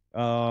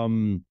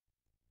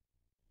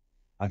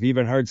 I've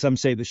even heard some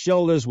say the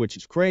shoulders, which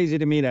is crazy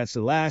to me. That's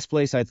the last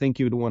place I think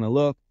you would want to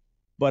look.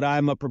 But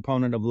I'm a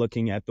proponent of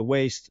looking at the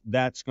waist.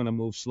 That's going to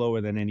move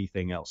slower than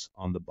anything else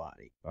on the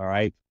body. All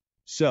right.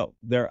 So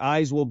their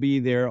eyes will be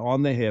there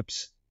on the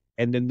hips.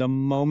 And then the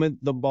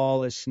moment the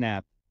ball is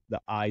snapped,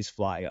 the eyes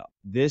fly up.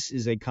 This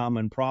is a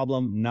common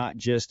problem, not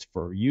just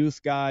for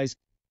youth guys.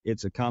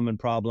 It's a common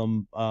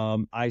problem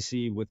I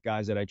see with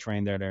guys that I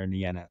train that are in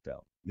the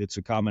NFL. It's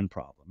a common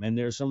problem. And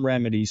there's some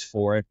remedies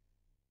for it.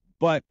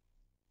 But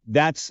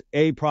that's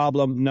a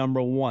problem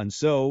number one.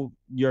 So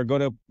you're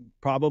going to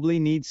probably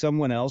need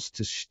someone else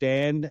to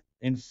stand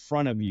in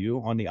front of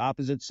you on the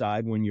opposite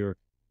side when you're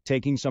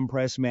taking some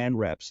press man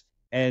reps.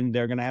 And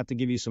they're going to have to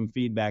give you some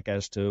feedback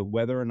as to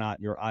whether or not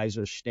your eyes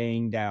are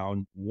staying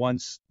down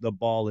once the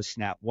ball is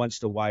snapped, once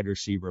the wide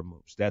receiver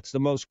moves. That's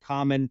the most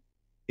common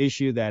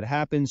issue that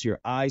happens. Your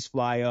eyes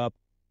fly up.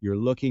 You're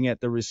looking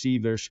at the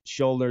receiver's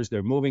shoulders.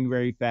 They're moving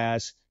very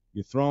fast.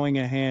 You're throwing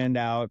a hand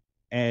out.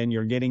 And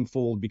you're getting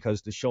fooled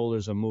because the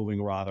shoulders are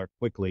moving rather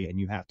quickly and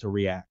you have to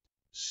react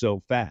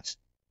so fast.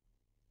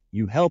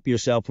 You help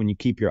yourself when you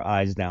keep your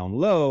eyes down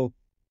low,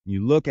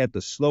 you look at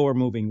the slower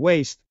moving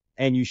waist,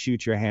 and you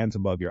shoot your hands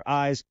above your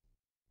eyes.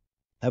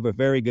 I have a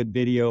very good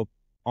video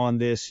on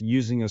this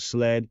using a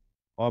sled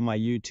on my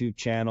YouTube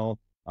channel.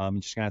 I'm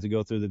just going to have to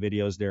go through the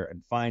videos there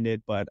and find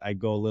it, but I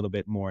go a little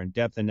bit more in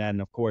depth in that.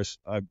 And of course,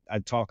 I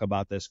talk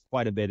about this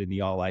quite a bit in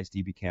the All Eyes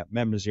DB Camp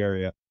members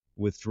area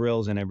with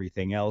drills and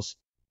everything else.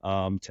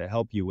 To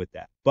help you with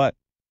that. But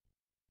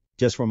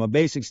just from a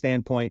basic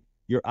standpoint,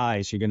 your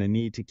eyes, you're going to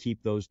need to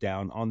keep those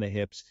down on the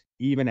hips,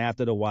 even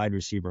after the wide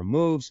receiver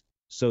moves,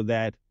 so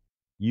that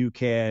you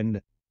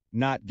can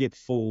not get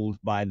fooled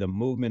by the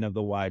movement of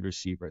the wide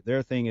receiver.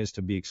 Their thing is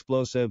to be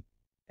explosive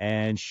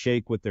and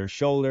shake with their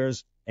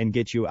shoulders and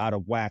get you out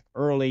of whack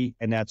early,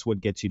 and that's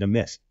what gets you to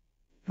miss.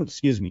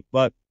 Excuse me.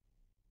 But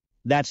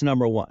that's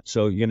number one.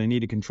 So you're going to need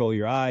to control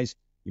your eyes.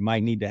 You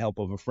might need the help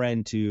of a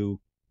friend to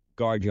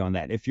guard you on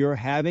that. If you're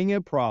having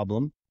a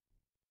problem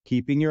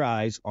keeping your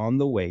eyes on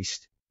the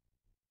waist,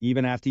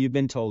 even after you've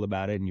been told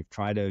about it and you've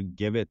tried to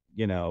give it,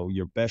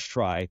 your best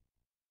try,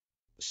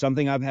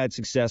 something I've had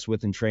success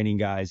with in training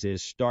guys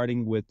is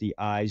starting with the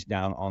eyes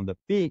down on the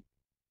feet.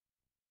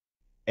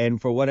 And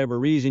for whatever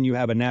reason, you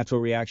have a natural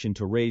reaction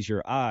to raise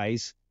your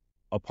eyes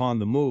upon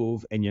the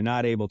move and you're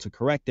not able to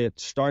correct it,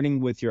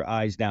 starting with your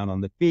eyes down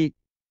on the feet.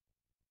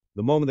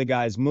 The moment the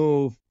guys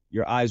move,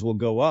 your eyes will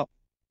go up.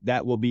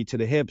 That will be to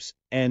the hips,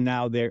 and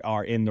now they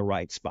are in the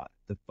right spot.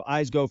 The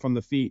eyes go from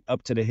the feet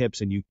up to the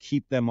hips, and you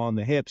keep them on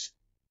the hips.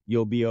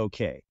 you'll be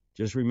okay.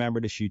 Just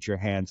remember to shoot your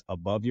hands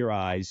above your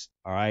eyes,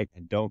 all right?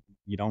 And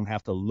you don't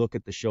have to look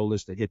at the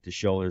shoulders to hit the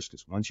shoulders,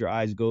 because once your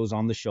eyes goes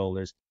on the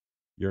shoulders,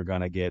 you're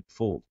going to get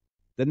fooled.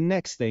 The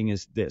next thing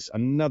is this,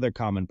 another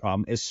common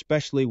problem,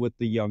 especially with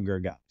the younger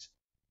guys,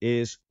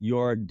 is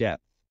your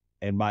depth.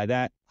 And by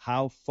that,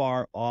 how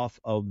far off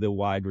of the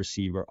wide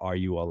receiver are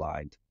you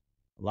aligned?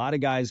 A lot of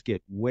guys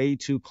get way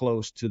too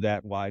close to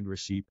that wide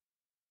receiver.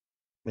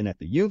 And at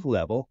the youth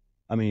level,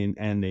 at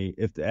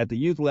the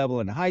youth level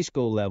and the high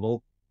school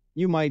level,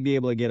 you might be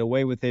able to get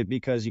away with it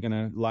because you're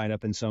going to line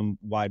up in some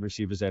wide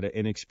receivers that are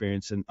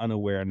inexperienced and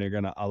unaware, and they're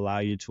going to allow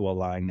you to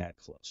align that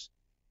close.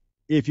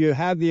 If you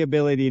have the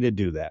ability to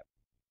do that,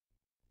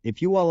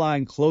 if you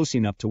align close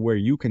enough to where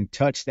you can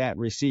touch that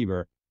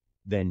receiver,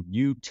 then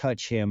you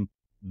touch him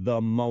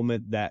the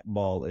moment that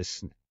ball is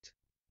snapped.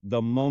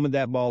 The moment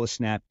that ball is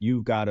snapped,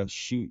 you've got to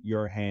shoot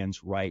your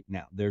hands right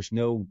now. There's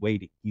no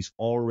waiting. He's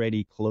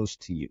already close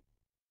to you.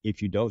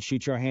 If you don't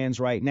shoot your hands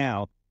right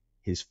now,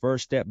 his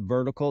first step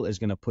vertical is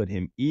going to put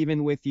him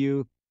even with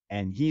you,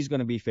 and he's going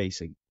to be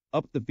facing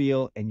up the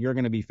field, and you're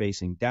going to be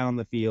facing down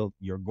the field.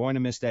 You're going to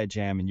miss that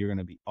jam, and you're going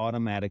to be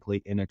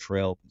automatically in a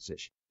trail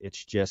position.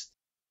 It's just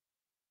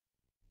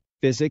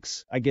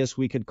physics, I guess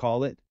we could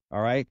call it,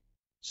 all right?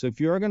 So if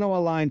you're going to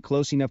align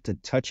close enough to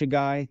touch a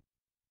guy,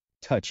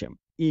 touch him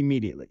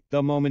immediately.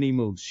 The moment he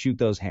moves, shoot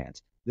those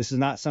hands. This is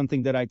not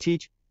something that I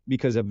teach,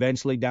 because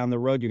eventually down the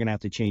road, you're going to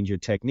have to change your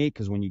technique,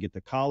 because when you get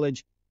to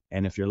college,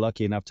 and if you're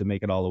lucky enough to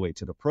make it all the way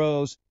to the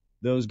pros,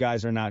 those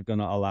guys are not going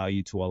to allow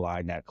you to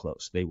align that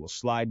close. They will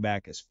slide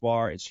back as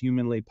far as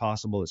humanly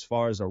possible, as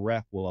far as a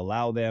ref will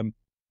allow them,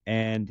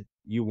 and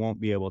you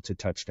won't be able to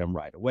touch them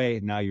right away.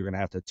 Now you're going to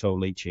have to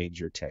totally change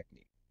your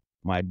technique.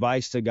 My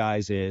advice to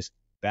guys is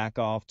back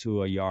off to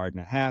 1.5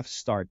 yards,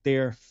 start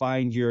there,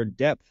 find your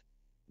depth.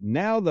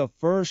 Now the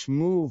first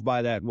move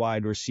by that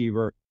wide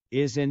receiver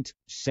isn't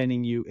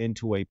sending you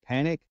into a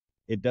panic.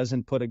 It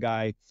doesn't put a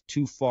guy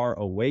too far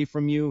away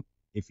from you.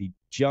 If he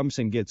jumps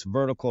and gets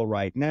vertical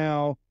right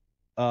now,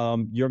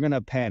 you're going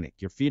to panic.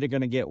 Your feet are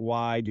going to get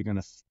wide. You're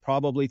going to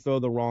probably throw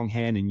the wrong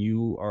hand, and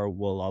you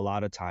will a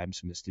lot of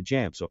times miss the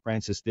jam. So,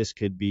 Francis, this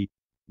could be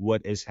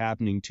what is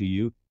happening to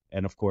you.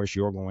 And, of course,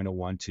 you're going to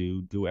want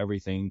to do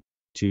everything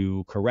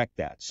to correct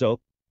that. So,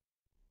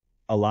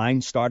 align,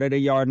 start at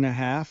 1.5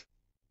 yards.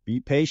 Be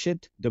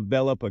patient.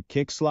 Develop a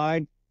kick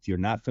slide. If you're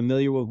not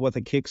familiar with what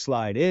a kick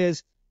slide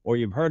is, or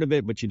you've heard of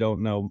it but you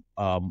don't know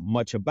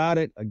much about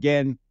it,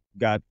 again,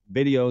 got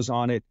videos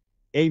on it,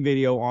 a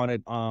video on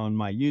it on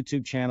my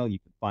YouTube channel. You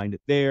can find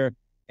it there.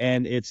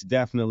 And it's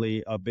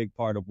definitely a big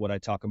part of what I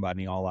talk about in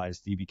the All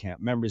Eyes DB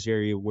Camp members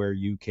area, where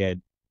you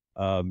can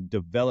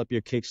develop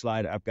your kick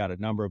slide. I've got a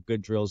number of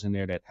good drills in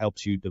there that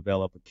helps you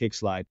develop a kick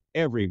slide.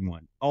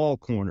 Everyone, all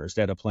corners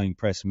that are playing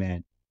press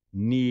man,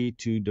 need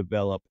to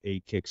develop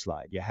a kick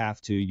slide. You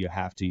have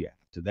to.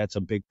 That's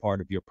a big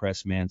part of your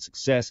press man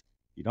success.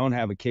 If you don't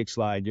have a kick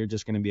slide, you're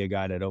just going to be a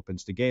guy that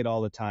opens the gate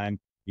all the time.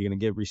 You're going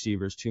to give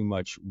receivers too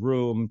much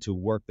room to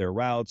work their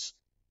routes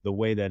the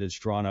way that it's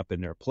drawn up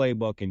in their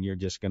playbook, and you're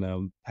just going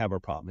to have a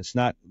problem. It's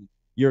not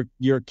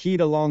your key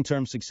to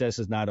long-term success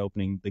is not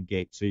opening the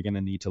gate, so you're going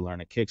to need to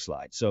learn a kick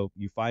slide. So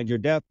you find your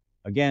depth.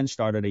 Again,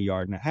 start at 1.5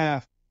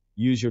 yards.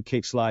 Use your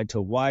kick slide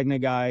to widen a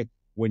guy.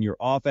 When you're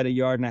off at 1.5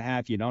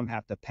 yards, you don't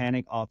have to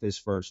panic off his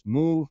first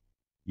move.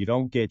 You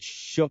don't get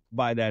shook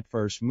by that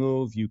first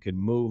move. You can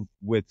move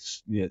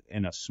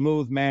in a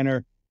smooth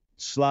manner.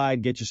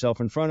 Slide, get yourself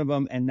in front of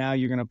them, and now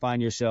you're going to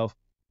find yourself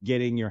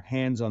getting your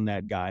hands on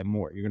that guy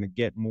more. You're going to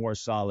get more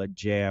solid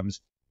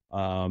jams,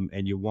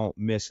 and you won't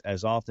miss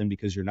as often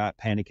because you're not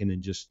panicking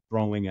and just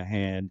throwing a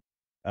hand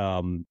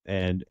and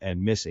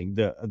missing.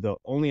 The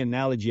only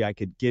analogy I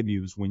could give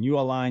you is when you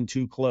align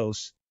too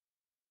close,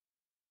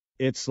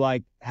 it's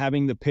like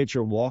having the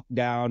pitcher walk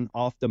down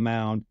off the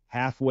mound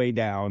halfway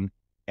down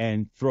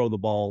and throw the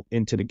ball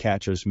into the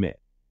catcher's mitt.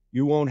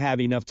 You won't have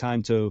enough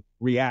time to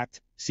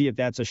react, see if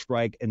that's a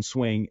strike, and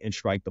swing and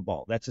strike the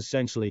ball. That's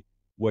essentially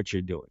what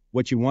you're doing.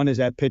 What you want is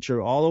that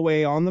pitcher all the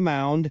way on the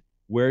mound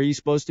where he's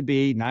supposed to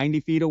be, 90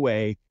 feet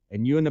away,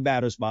 and you in the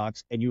batter's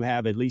box, and you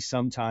have at least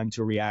some time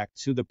to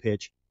react to the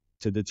pitch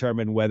to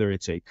determine whether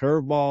it's a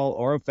curveball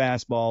or a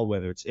fastball,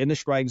 whether it's in the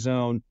strike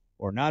zone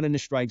or not in the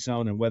strike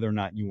zone, and whether or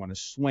not you want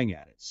to swing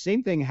at it.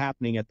 Same thing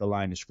happening at the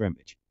line of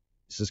scrimmage.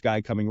 Is this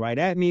guy coming right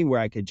at me where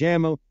I could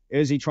jam him?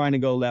 Is he trying to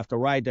go left or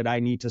right that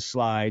I need to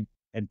slide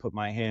and put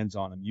my hands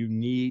on him? You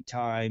need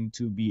time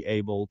to be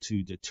able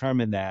to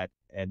determine that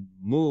and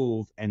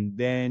move and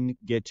then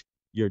get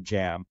your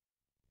jam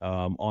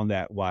on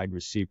that wide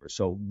receiver.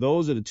 So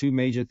those are the two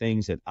major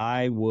things that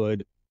I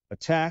would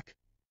attack.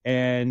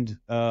 And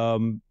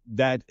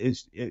that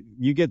is,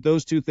 you get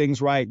those two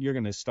things right, you're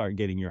going to start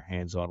getting your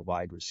hands on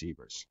wide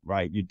receivers,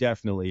 right? You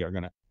definitely are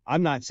going to.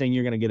 I'm not saying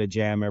you're going to get a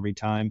jam every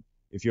time.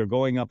 If you're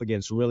going up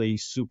against really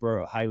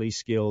super highly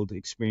skilled,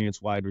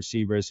 experienced wide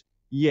receivers,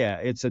 yeah,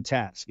 it's a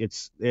task.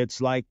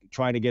 It's like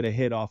trying to get a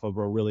hit off of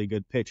a really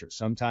good pitcher.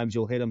 Sometimes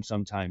you'll hit them,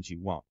 sometimes you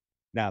won't.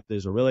 Now, if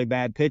there's a really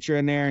bad pitcher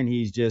in there and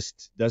he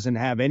just doesn't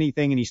have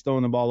anything and he's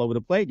throwing the ball over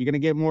the plate, you're going to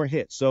get more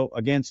hits. So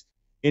against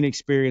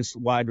inexperienced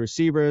wide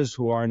receivers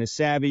who aren't as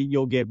savvy,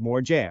 you'll get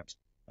more jams.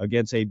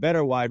 Against a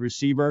better wide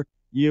receiver,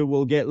 you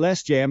will get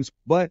less jams,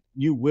 but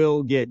you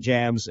will get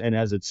jams. And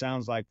as it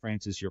sounds like,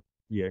 Francis,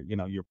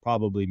 you're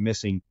probably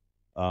missing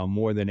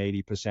more than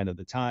 80% of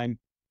the time.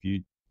 If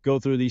you go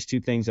through these two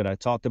things that I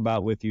talked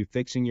about with you,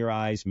 fixing your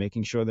eyes,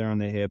 making sure they're on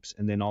the hips,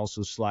 and then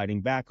also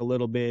sliding back a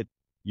little bit,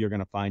 you're going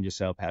to find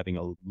yourself having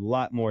a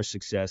lot more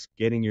success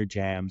getting your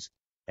jams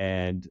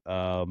and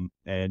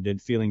then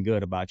feeling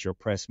good about your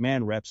press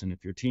man reps. And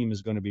if your team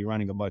is going to be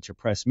running a bunch of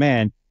press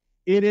man,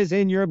 it is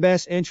in your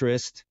best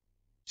interest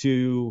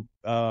to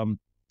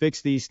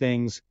fix these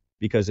things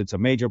because it's a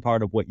major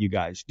part of what you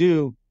guys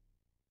do.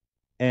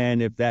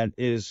 And if that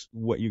is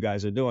what you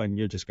guys are doing,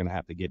 you're just going to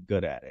have to get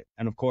good at it.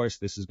 And of course,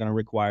 this is going to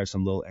require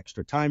some little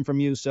extra time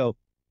from you. So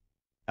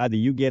either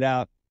you get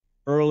out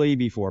early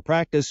before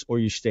practice or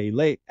you stay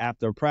late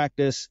after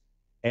practice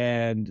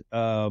and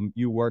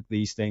you work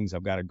these things.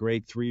 I've got a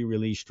great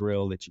 3-release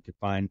drill that you can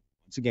find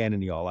once again in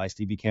the All Eyes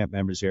DB Camp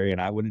members area. And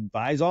I would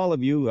advise all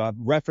of you, I've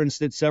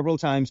referenced it several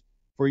times,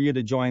 for you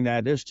to join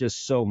that. There's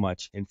just so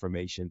much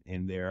information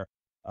in there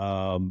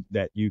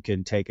that you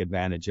can take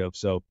advantage of.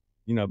 So,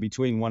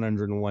 between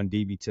 101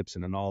 DB tips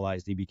and an All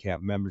Eyes DB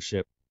Camp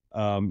membership,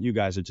 you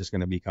guys are just going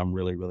to become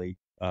really, really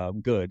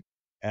good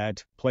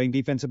at playing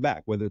defensive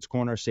back, whether it's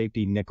corner,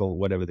 safety, nickel,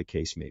 whatever the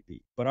case may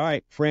be. But all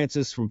right,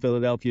 Francis from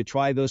Philadelphia,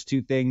 try those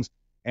two things,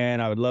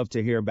 and I would love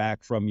to hear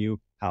back from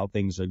you how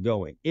things are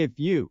going. If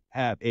you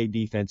have a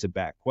defensive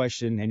back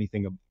question,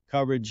 anything about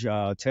coverage,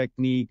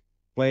 technique,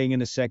 playing in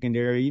the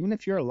secondary, even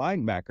if you're a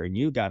linebacker and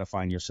you got to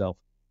find yourself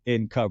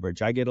in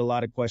coverage, I get a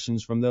lot of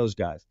questions from those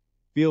guys.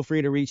 Feel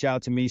free to reach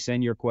out to me.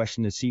 Send your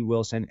question to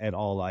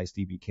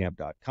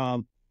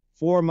cwilson@alleyeasdbcamp.com.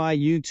 For my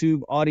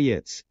YouTube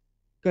audience,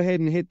 go ahead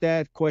and hit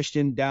that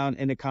question down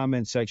in the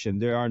comment section.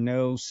 There are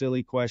no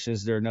silly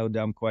questions. There are no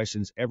dumb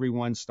questions.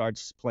 Everyone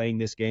starts playing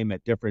this game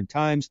at different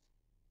times.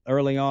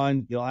 Early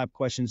on, you'll have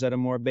questions that are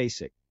more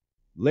basic.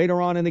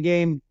 Later on in the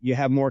game, you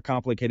have more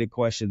complicated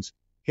questions.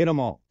 Hit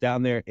them all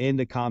down there in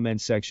the comment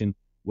section.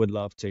 Would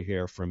love to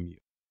hear from you.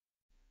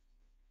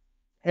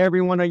 Hey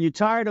everyone, are you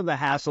tired of the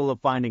hassle of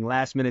finding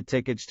last-minute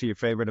tickets to your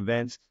favorite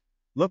events?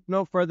 Look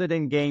no further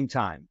than Game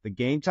Time. The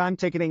Game Time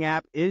ticketing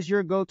app is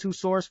your go-to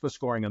source for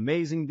scoring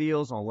amazing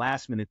deals on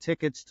last-minute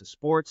tickets to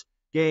sports,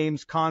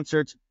 games,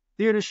 concerts,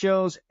 theater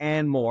shows,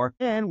 and more.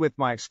 And with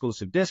my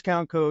exclusive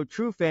discount code,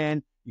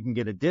 TrueFan, you can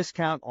get a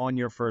discount on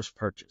your first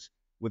purchase.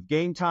 With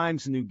Game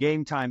Time's new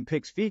Game Time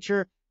Picks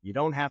feature, you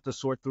don't have to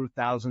sort through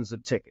thousands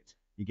of tickets.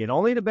 You get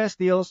only the best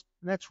deals,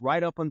 and that's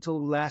right up until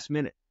the last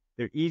minute.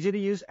 Their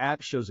easy-to-use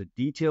app shows a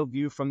detailed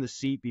view from the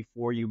seat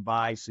before you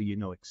buy, so you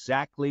know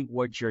exactly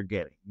what you're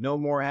getting. No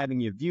more having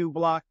your view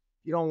blocked.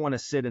 You don't want to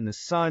sit in the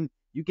sun.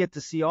 You get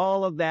to see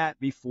all of that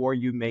before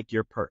you make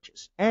your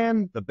purchase.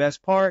 And the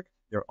best part,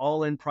 their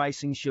all-in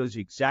pricing shows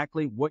you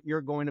exactly what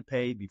you're going to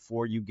pay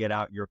before you get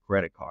out your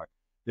credit card.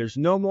 There's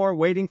no more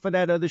waiting for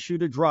that other shoe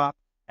to drop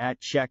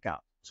at checkout.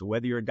 So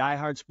whether you're a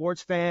diehard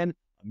sports fan,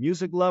 a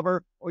music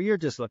lover, or you're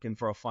just looking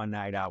for a fun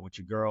night out with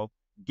your girl,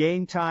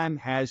 Game Time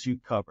has you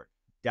covered.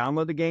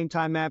 Download the Game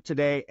Time app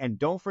today, and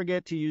don't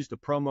forget to use the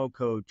promo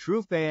code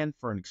TrueFan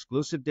for an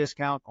exclusive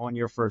discount on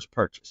your first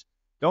purchase.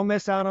 Don't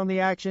miss out on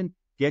the action.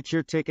 Get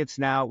your tickets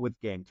now with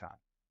Game Time.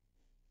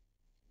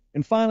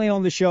 And finally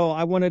on the show,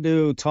 I wanted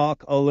to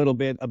talk a little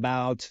bit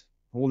about,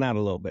 well, not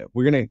a little bit.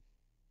 We're going to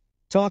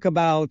talk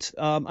about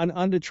an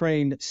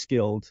undertrained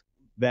skill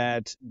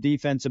that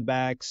defensive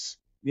backs,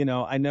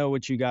 I know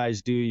what you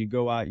guys do. You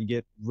go out, you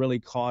get really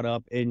caught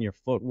up in your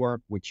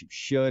footwork, which you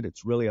should.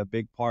 It's really a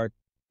big part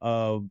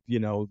of,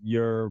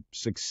 your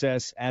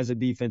success as a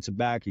defensive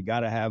back. You got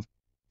to have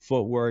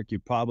footwork. You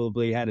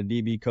probably had a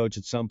DB coach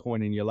at some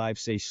point in your life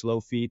say slow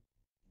feet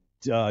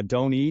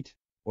don't eat,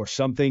 or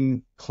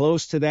something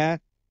close to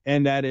that.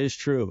 And that is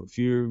true. If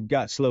you've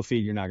got slow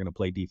feet, you're not going to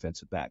play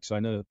defensive back. So I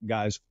know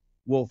guys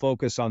will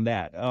focus on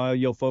that.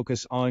 You'll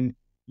focus on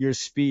your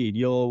speed.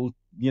 You'll,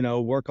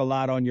 work a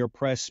lot on your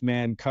press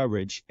man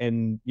coverage.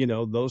 And,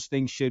 those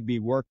things should be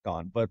worked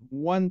on. But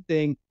one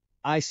thing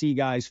I see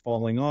guys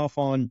falling off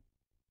on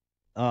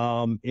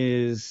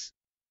is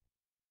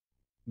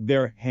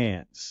their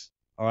hands.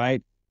 All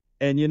right.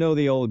 And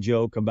the old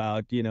joke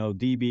about,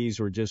 DBs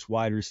were just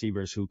wide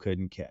receivers who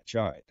couldn't catch.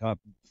 All right.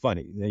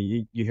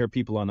 Funny. You hear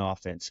people on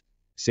offense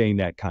saying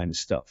that kind of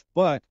stuff.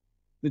 But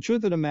the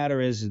truth of the matter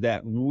is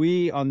that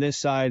we on this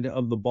side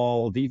of the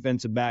ball,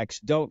 defensive backs,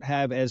 don't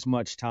have as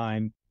much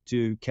time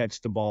to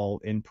catch the ball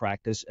in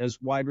practice as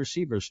wide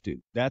receivers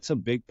do. That's a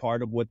big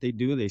part of what they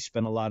do. They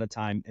spend a lot of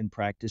time in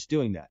practice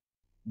doing that.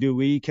 Do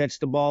we catch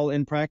the ball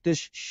in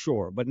practice?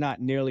 Sure, but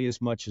not nearly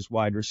as much as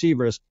wide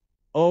receivers.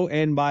 Oh,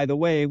 and by the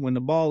way, when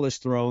the ball is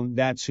thrown,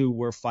 that's who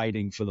we're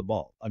fighting for the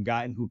ball. A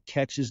guy who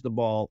catches the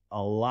ball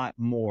a lot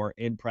more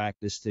in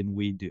practice than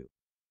we do.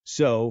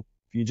 So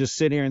if you just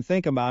sit here and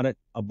think about it,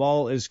 a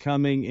ball is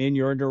coming in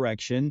your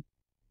direction.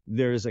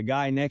 There's a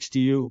guy next to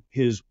you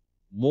who's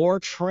more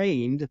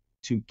trained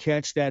to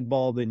catch that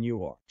ball than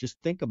you are. Just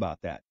think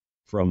about that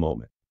for a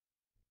moment.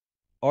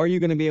 Are you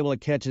going to be able to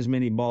catch as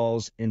many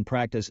balls in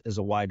practice as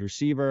a wide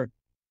receiver?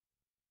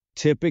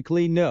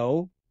 Typically,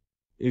 no.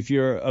 If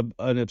you're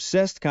an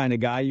obsessed kind of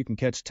guy, you can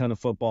catch a ton of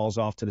footballs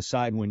off to the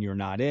side when you're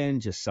not in,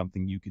 just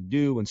something you can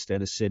do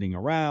instead of sitting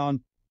around.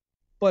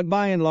 But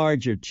by and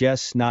large, you're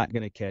just not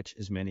going to catch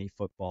as many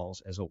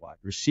footballs as a wide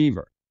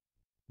receiver.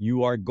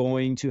 You are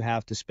going to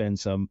have to spend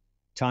some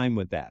time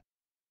with that.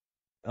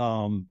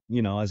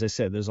 As I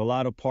said, there's a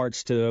lot of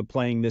parts to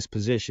playing this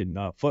position.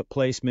 Foot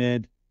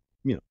placement,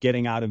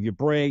 getting out of your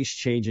brakes,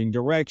 changing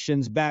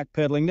directions,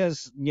 backpedaling.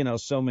 There's,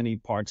 so many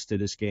parts to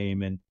this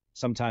game. And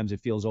sometimes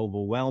it feels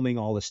overwhelming,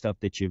 all the stuff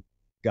that you've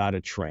got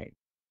to train.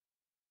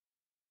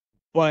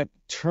 But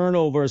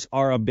turnovers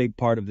are a big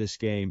part of this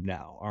game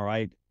now, all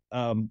right?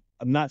 I'm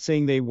not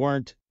saying they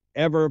weren't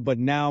ever, but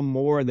now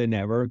more than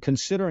ever,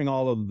 considering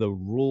all of the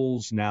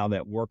rules now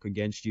that work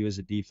against you as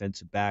a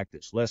defensive back,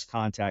 there's less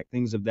contact,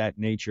 things of that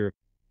nature.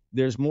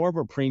 There's more of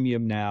a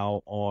premium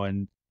now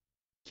on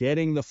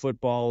getting the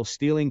football,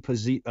 stealing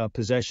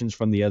possessions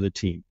from the other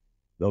team.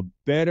 The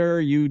better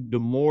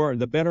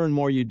and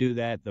more you do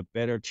that, the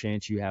better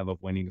chance you have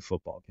of winning the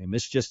football game.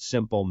 It's just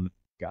simple,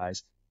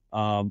 guys.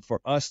 For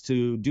us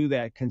to do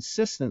that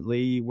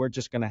consistently, we're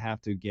just going to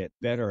have to get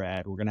better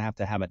at. We're going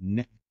to have a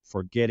net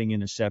for getting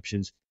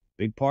interceptions.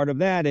 Big part of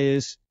that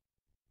is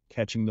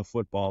catching the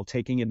football,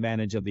 taking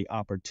advantage of the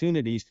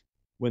opportunities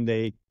when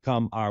they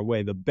come our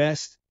way. The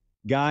best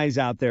guys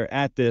out there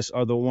at this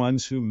are the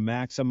ones who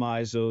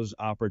maximize those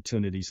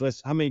opportunities.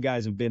 How many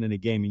guys have been in a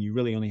game and you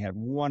really only had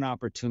one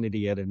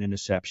opportunity at an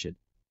interception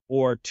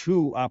or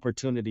two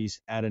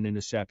opportunities at an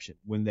interception?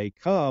 When they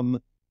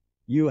come,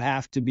 you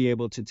have to be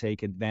able to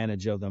take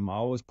advantage of them. I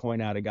always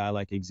point out a guy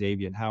like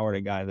Xavier Howard,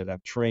 a guy that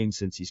I've trained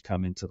since he's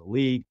come into the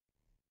league.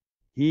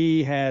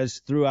 He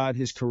has, throughout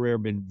his career,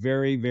 been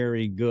very,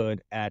 very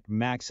good at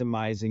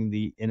maximizing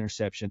the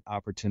interception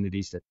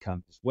opportunities that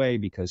come his way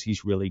because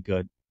he's really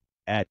good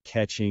at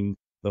catching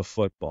the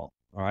football.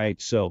 All right,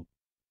 so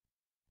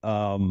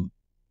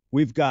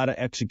we've got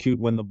to execute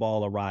when the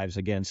ball arrives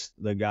against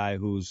the guy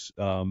who's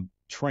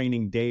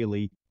training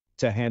daily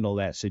to handle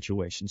that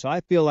situation. So I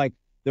feel like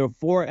there are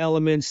 4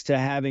 elements to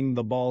having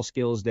the ball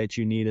skills that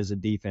you need as a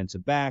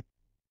defensive back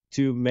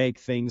to make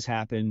things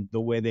happen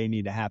the way they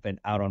need to happen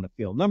out on the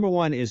field. Number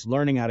 1 is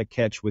learning how to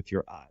catch with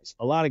your eyes.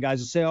 A lot of guys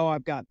will say, oh,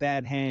 I've got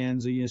bad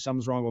hands, or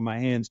something's wrong with my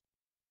hands.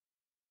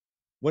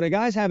 When a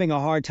guy's having a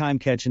hard time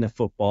catching a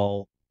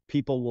football,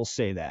 people will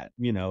say that,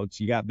 you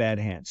got bad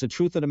hands. The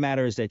truth of the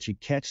matter is that you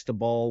catch the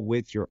ball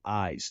with your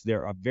eyes.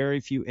 There are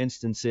very few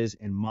instances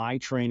in my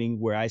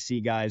training where I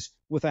see guys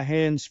with a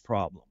hands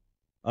problem.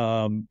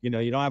 You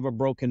don't have a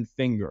broken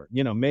finger.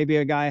 Maybe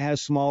a guy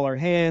has smaller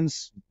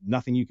hands,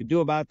 nothing you could do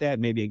about that.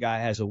 Maybe a guy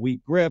has a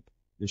weak grip.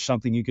 There's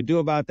something you could do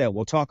about that.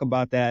 We'll talk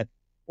about that.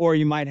 Or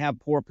you might have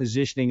poor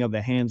positioning of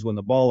the hands when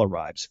the ball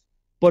arrives.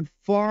 But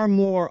far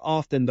more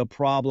often, the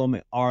problem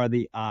are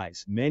the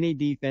eyes. Many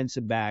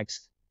defensive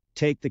backs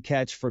take the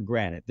catch for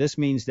granted. This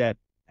means that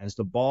as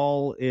the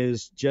ball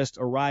is just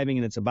arriving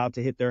and it's about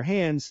to hit their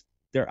hands,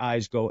 their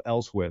eyes go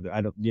elsewhere.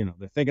 They're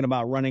thinking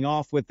about running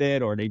off with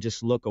it, or they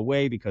just look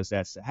away because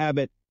that's the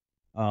habit.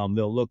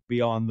 They'll look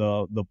beyond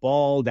the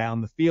ball,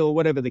 down the field,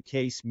 whatever the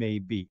case may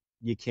be.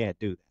 You can't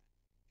do that.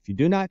 If you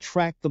do not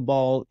track the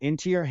ball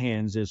into your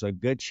hands, there's a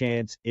good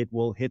chance it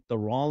will hit the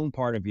wrong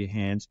part of your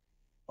hands,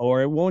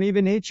 or it won't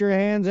even hit your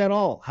hands at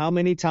all. How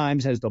many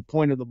times has the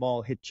point of the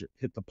ball hit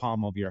the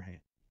palm of your hand?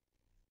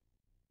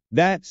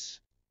 That's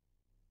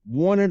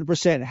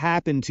 100%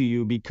 happened to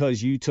you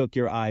because you took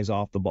your eyes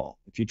off the ball.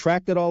 If you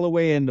tracked it all the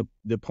way in,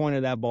 the point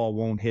of that ball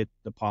won't hit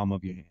the palm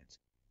of your hands.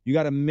 You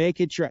got to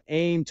make it your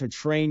aim to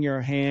train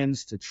your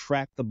hands to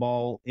track the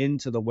ball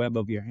into the web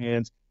of your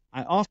hands.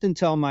 I often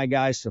tell my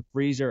guys to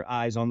freeze their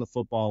eyes on the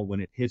football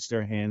when it hits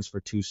their hands for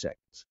 2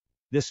 seconds.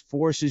 This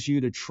forces you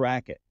to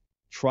track it.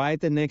 Try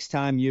it the next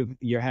time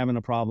you're having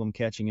a problem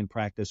catching in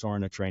practice or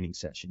in a training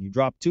session. You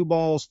drop 2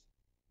 balls,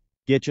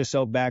 get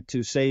yourself back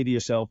to, say to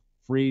yourself,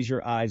 freeze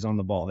your eyes on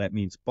the ball. That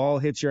means ball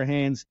hits your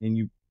hands and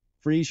you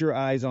freeze your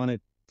eyes on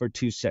it for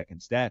 2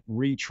 seconds. That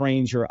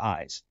retrains your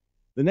eyes.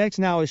 The next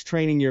now is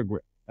training your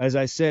grip. As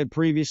I said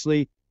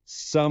previously,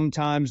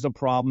 sometimes the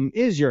problem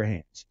is your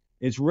hands.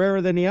 It's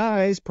rarer than the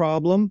eyes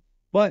problem,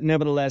 but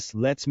nevertheless,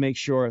 let's make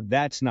sure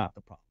that's not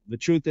the problem. The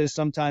truth is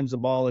sometimes the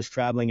ball is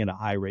traveling at a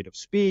high rate of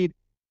speed,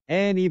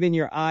 and even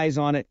your eyes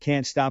on it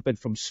can't stop it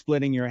from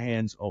splitting your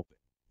hands open.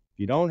 If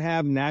you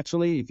don't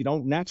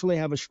naturally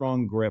have a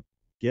strong grip,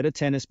 get a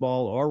tennis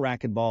ball or a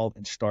racquetball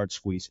and start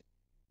squeezing.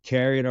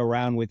 Carry it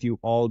around with you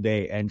all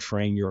day and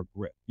train your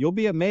grip. You'll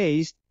be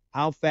amazed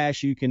how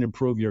fast you can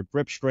improve your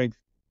grip strength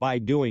by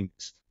doing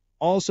this.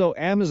 Also,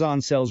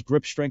 Amazon sells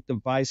grip strength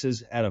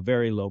devices at a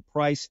very low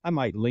price. I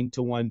might link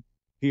to one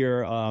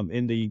here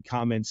in the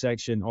comment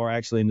section or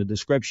actually in the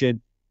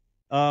description.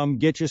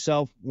 Get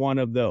yourself one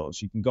of those.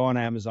 You can go on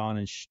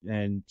Amazon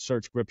and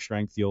search grip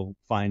strength. You'll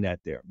find that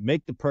there.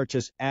 Make the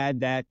purchase. Add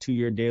that to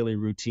your daily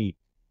routine.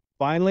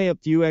 Finally, a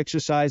few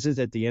exercises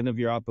at the end of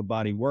your upper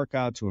body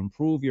workout to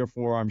improve your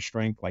forearm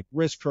strength, like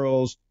wrist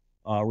curls,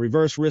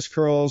 reverse wrist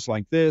curls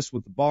like this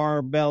with the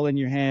barbell in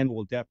your hand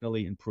will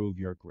definitely improve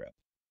your grip.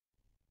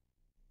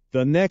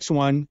 The next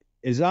one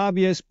is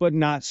obvious, but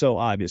not so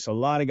obvious. A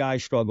lot of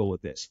guys struggle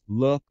with this.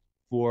 Look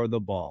for the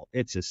ball.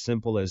 It's as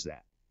simple as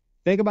that.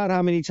 Think about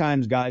how many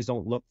times guys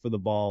don't look for the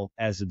ball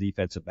as a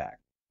defensive back.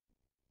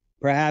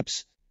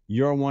 Perhaps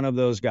you're one of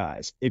those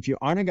guys. If you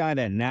aren't a guy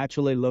that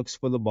naturally looks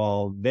for the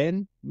ball,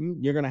 then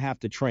you're going to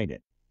have to train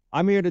it.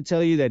 I'm here to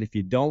tell you that if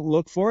you don't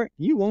look for it,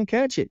 you won't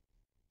catch it.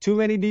 Too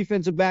many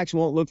defensive backs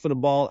won't look for the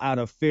ball out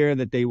of fear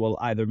that they will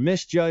either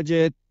misjudge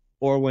it,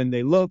 or when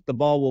they look, the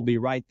ball will be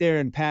right there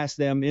and pass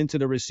them into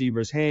the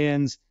receiver's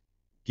hands.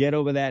 Get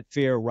over that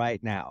fear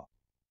right now.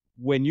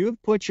 When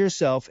you've put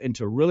yourself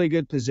into really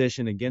good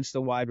position against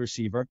the wide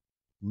receiver,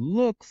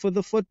 look for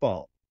the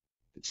football.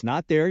 If it's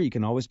not there, you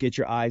can always get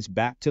your eyes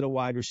back to the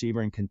wide receiver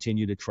and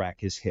continue to track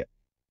his hip.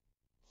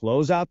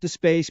 Close out the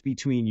space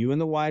between you and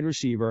the wide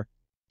receiver,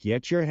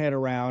 get your head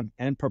around,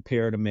 and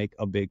prepare to make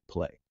a big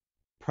play.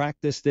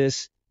 Practice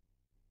this.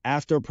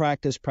 After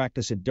practice,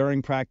 practice it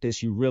during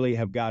practice. You really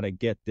have got to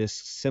get this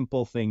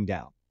simple thing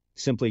down.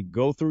 Simply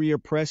go through your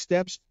press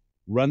steps,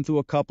 run through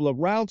a couple of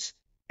routes,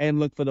 and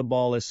look for the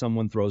ball as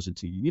someone throws it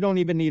to you. You don't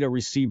even need a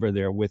receiver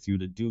there with you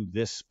to do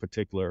this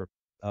particular,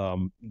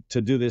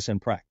 to do this in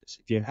practice.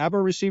 If you have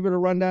a receiver to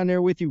run down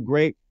there with you,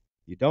 great.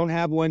 If you don't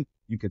have one,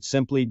 you could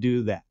simply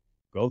do that.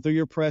 Go through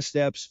your press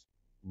steps,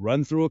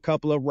 run through a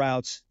couple of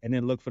routes, and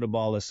then look for the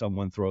ball as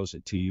someone throws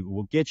it to you. It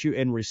will get you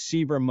in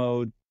receiver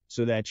mode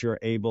so that you're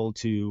able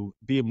to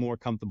be more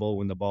comfortable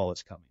when the ball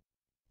is coming.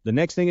 The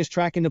next thing is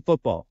tracking the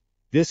football.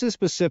 This is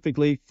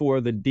specifically for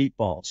the deep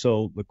ball.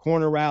 So the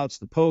corner routes,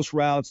 the post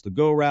routes, the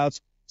go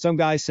routes, some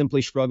guys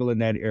simply struggle in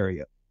that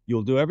area.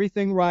 You'll do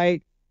everything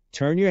right,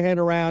 turn your head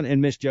around,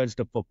 and misjudge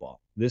the football.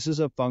 This is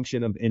a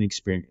function of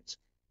inexperience.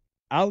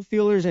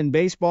 Outfielders in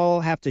baseball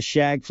have to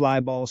shag fly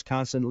balls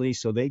constantly,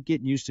 so they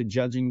get used to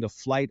judging the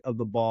flight of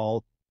the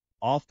ball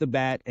off the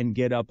bat and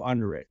get up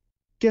under it.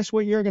 Guess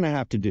what you're going to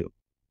have to do?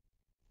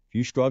 If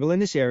you struggle in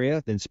this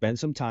area, then spend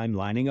some time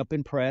lining up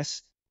in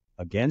press,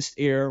 against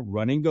air,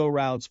 running go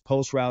routes,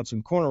 post routes,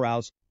 and corner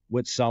routes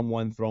with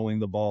someone throwing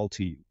the ball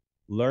to you.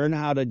 Learn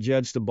how to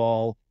judge the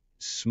ball,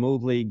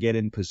 smoothly get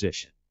in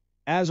position.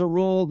 As a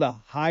rule, the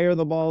higher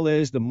the ball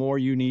is, the more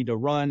you need to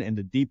run and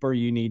the deeper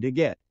you need to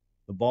get.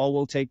 The ball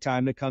will take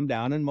time to come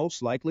down and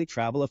most likely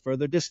travel a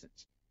further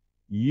distance.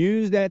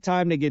 Use that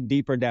time to get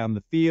deeper down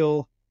the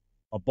field.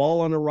 A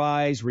ball on the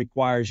rise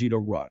requires you to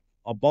run.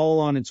 A ball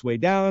on its way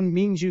down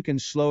means you can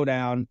slow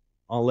down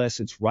unless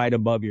it's right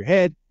above your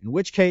head, in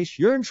which case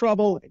you're in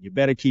trouble and you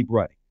better keep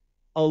running.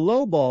 A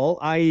low ball,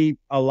 i.e.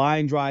 a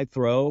line drive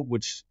throw,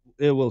 which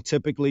it will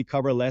typically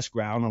cover less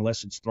ground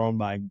unless it's thrown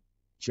by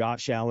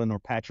Josh Allen or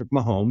Patrick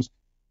Mahomes.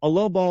 A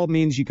low ball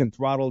means you can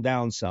throttle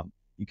down some.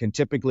 You can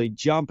typically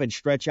jump and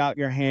stretch out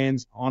your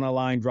hands on a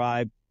line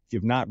drive if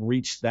you've not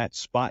reached that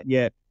spot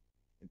yet.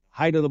 The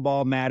height of the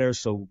ball matters,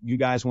 so you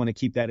guys want to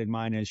keep that in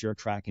mind as you're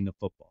tracking the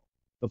football.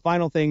 The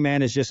final thing,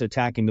 man, is just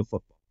attacking the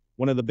football.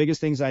 One of the biggest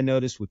things I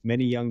noticed with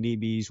many young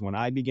DBs when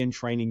I begin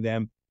training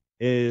them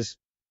is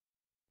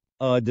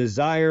a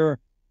desire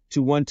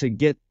to want to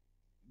get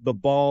the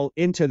ball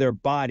into their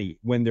body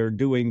when they're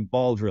doing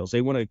ball drills.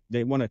 They want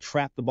to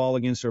trap the ball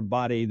against their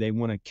body. They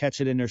want to catch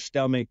it in their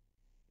stomach.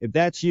 If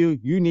that's you,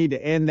 you need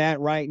to end that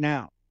right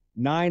now.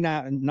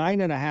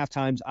 9.5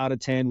 times out of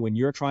 10, when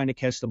you're trying to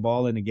catch the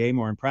ball in a game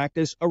or in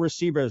practice, a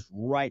receiver is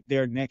right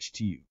there next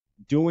to you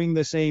doing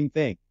the same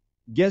thing.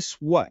 Guess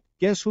what?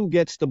 Guess who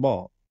gets the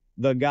ball?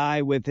 The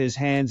guy with his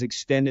hands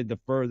extended the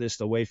furthest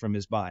away from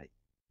his body.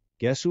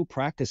 Guess who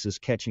practices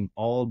catching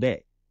all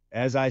day?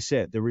 As I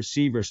said, the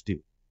receivers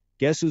do.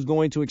 Guess who's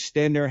going to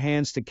extend their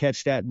hands to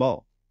catch that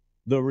ball?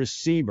 The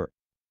receiver.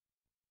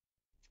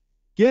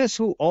 Guess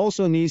who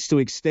also needs to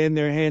extend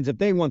their hands if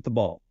they want the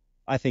ball?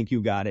 I think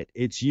you got it.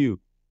 It's you.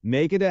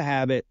 Make it a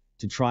habit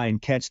to try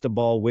and catch the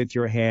ball with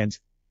your hands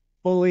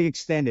fully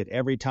extended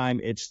every time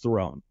it's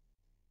thrown.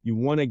 You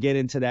want to get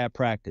into that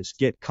practice.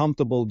 Get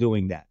comfortable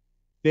doing that.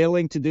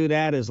 Failing to do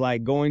that is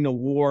like going to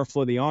war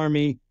for the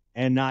army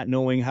and not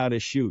knowing how to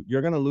shoot.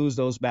 You're going to lose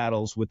those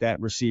battles with that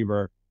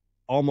receiver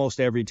almost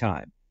every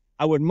time.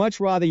 I would much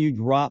rather you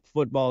drop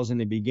footballs in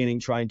the beginning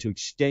trying to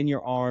extend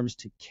your arms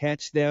to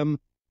catch them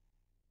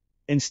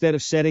instead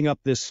of setting up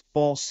this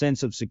false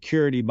sense of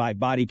security by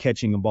body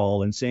catching a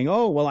ball and saying,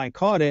 oh, well, I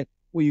caught it.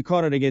 Well, you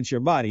caught it against your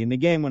body. In the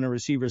game, when a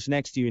receiver's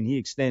next to you and he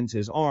extends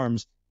his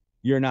arms,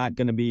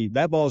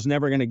 that ball's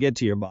never going to get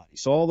to your body.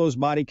 So all those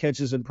body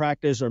catches in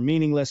practice are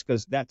meaningless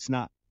because that's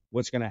not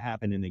what's going to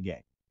happen in the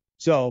game.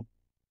 So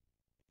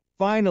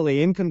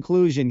finally, in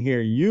conclusion here,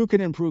 you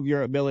can improve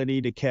your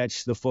ability to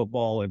catch the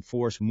football and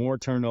force more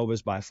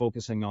turnovers by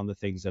focusing on the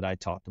things that I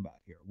talked about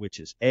here, which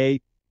is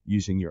A,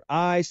 using your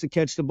eyes to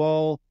catch the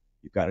ball.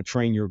 You've got to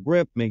train your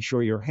grip, make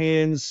sure your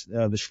hands,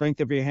 the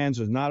strength of your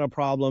hands is not a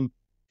problem.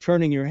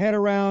 Turning your head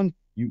around,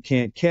 you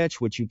can't catch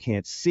what you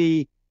can't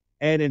see.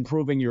 and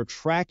improving your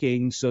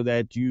tracking so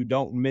that you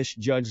don't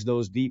misjudge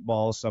those deep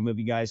balls. Some of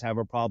you guys have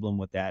a problem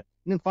with that.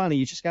 And then finally,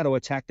 you just got to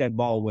attack that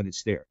ball when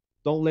it's there.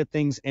 Don't let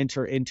things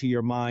enter into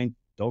your mind.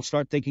 Don't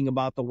start thinking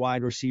about the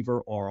wide receiver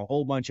or a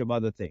whole bunch of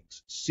other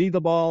things. See the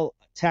ball,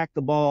 attack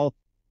the ball.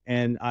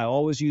 And I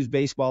always use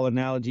baseball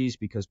analogies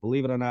because,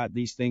 believe it or not,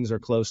 these things are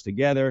close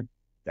together.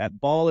 That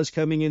ball is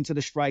coming into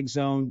the strike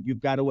zone.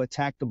 You've got to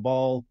attack the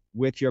ball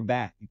with your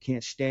bat. You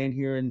can't stand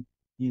here and,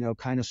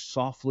 kind of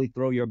softly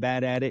throw your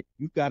bat at it.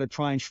 You've got to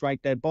try and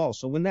strike that ball.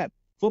 So when that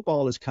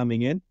football is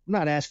coming in, I'm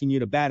not asking you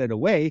to bat it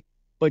away,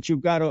 but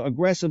you've got to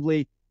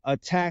aggressively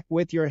attack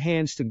with your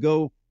hands to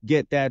go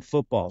get that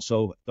football.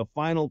 So the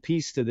final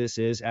piece to this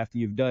is, after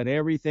you've done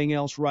everything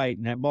else right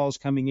and that ball's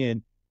coming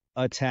in,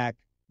 attack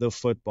the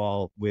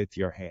football with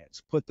your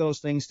hands. Put those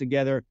things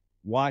together.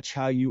 Watch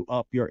how you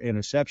up your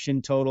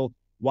interception total.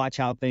 Watch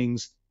how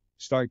things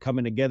start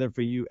coming together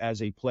for you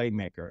as a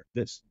playmaker.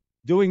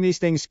 Doing these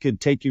things could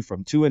take you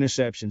from 2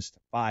 interceptions to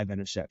 5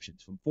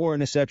 interceptions, from 4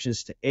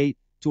 interceptions to 8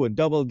 to a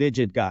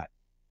double-digit guy.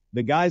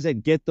 The guys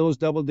that get those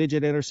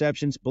double-digit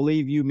interceptions,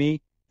 believe you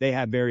me, they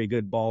have very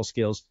good ball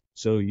skills.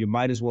 So you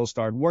might as well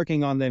start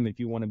working on them if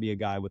you want to be a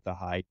guy with a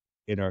high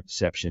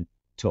interception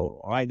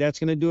total. All right, that's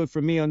going to do it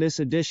for me on this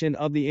edition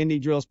of the Indy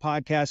Drills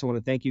Podcast. I want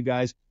to thank you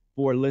guys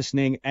for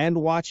listening and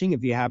watching.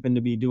 If you happen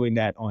to be doing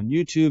that on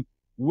YouTube,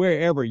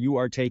 wherever you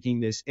are taking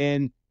this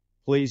in,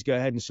 please go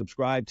ahead and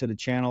subscribe to the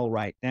channel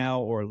right now,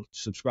 or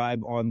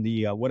subscribe on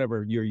the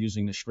whatever you're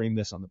using to stream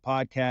this on the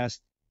podcast.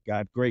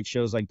 Got great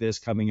shows like this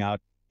coming out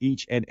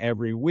each and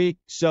every week.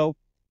 So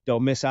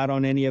don't miss out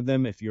on any of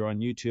them. If you're on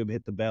YouTube,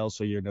 hit the bell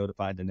so you're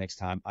notified the next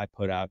time I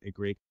put out a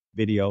great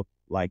video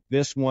like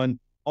this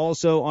one.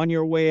 Also, on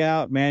your way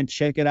out, man,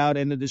 check it out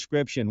in the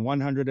description.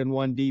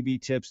 101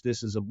 DB Tips.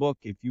 This is a book.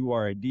 If you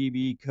are a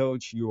DB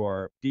coach, you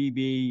are a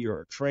DB,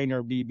 you're a trainer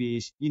of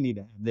DBs, you need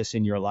to have this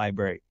in your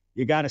library.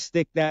 You got to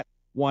stick that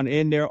one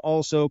in there.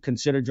 Also,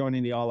 consider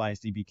joining the All Eyes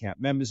DB Camp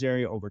members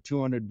area. Over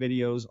 200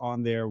 videos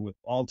on there with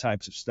all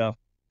types of stuff.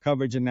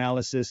 Coverage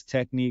analysis,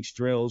 techniques,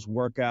 drills,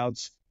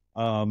 workouts,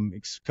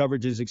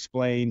 coverages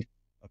explained.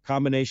 A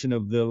combination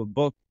of the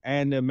book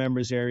and the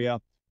members area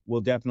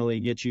will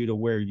definitely get you to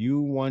where you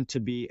want to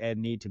be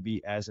and need to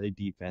be as a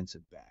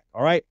defensive back.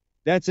 All right,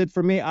 that's it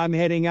for me. I'm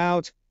heading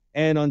out.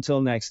 And until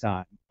next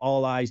time,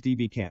 All Eyes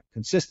DB Camp.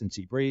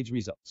 Consistency breeds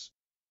results.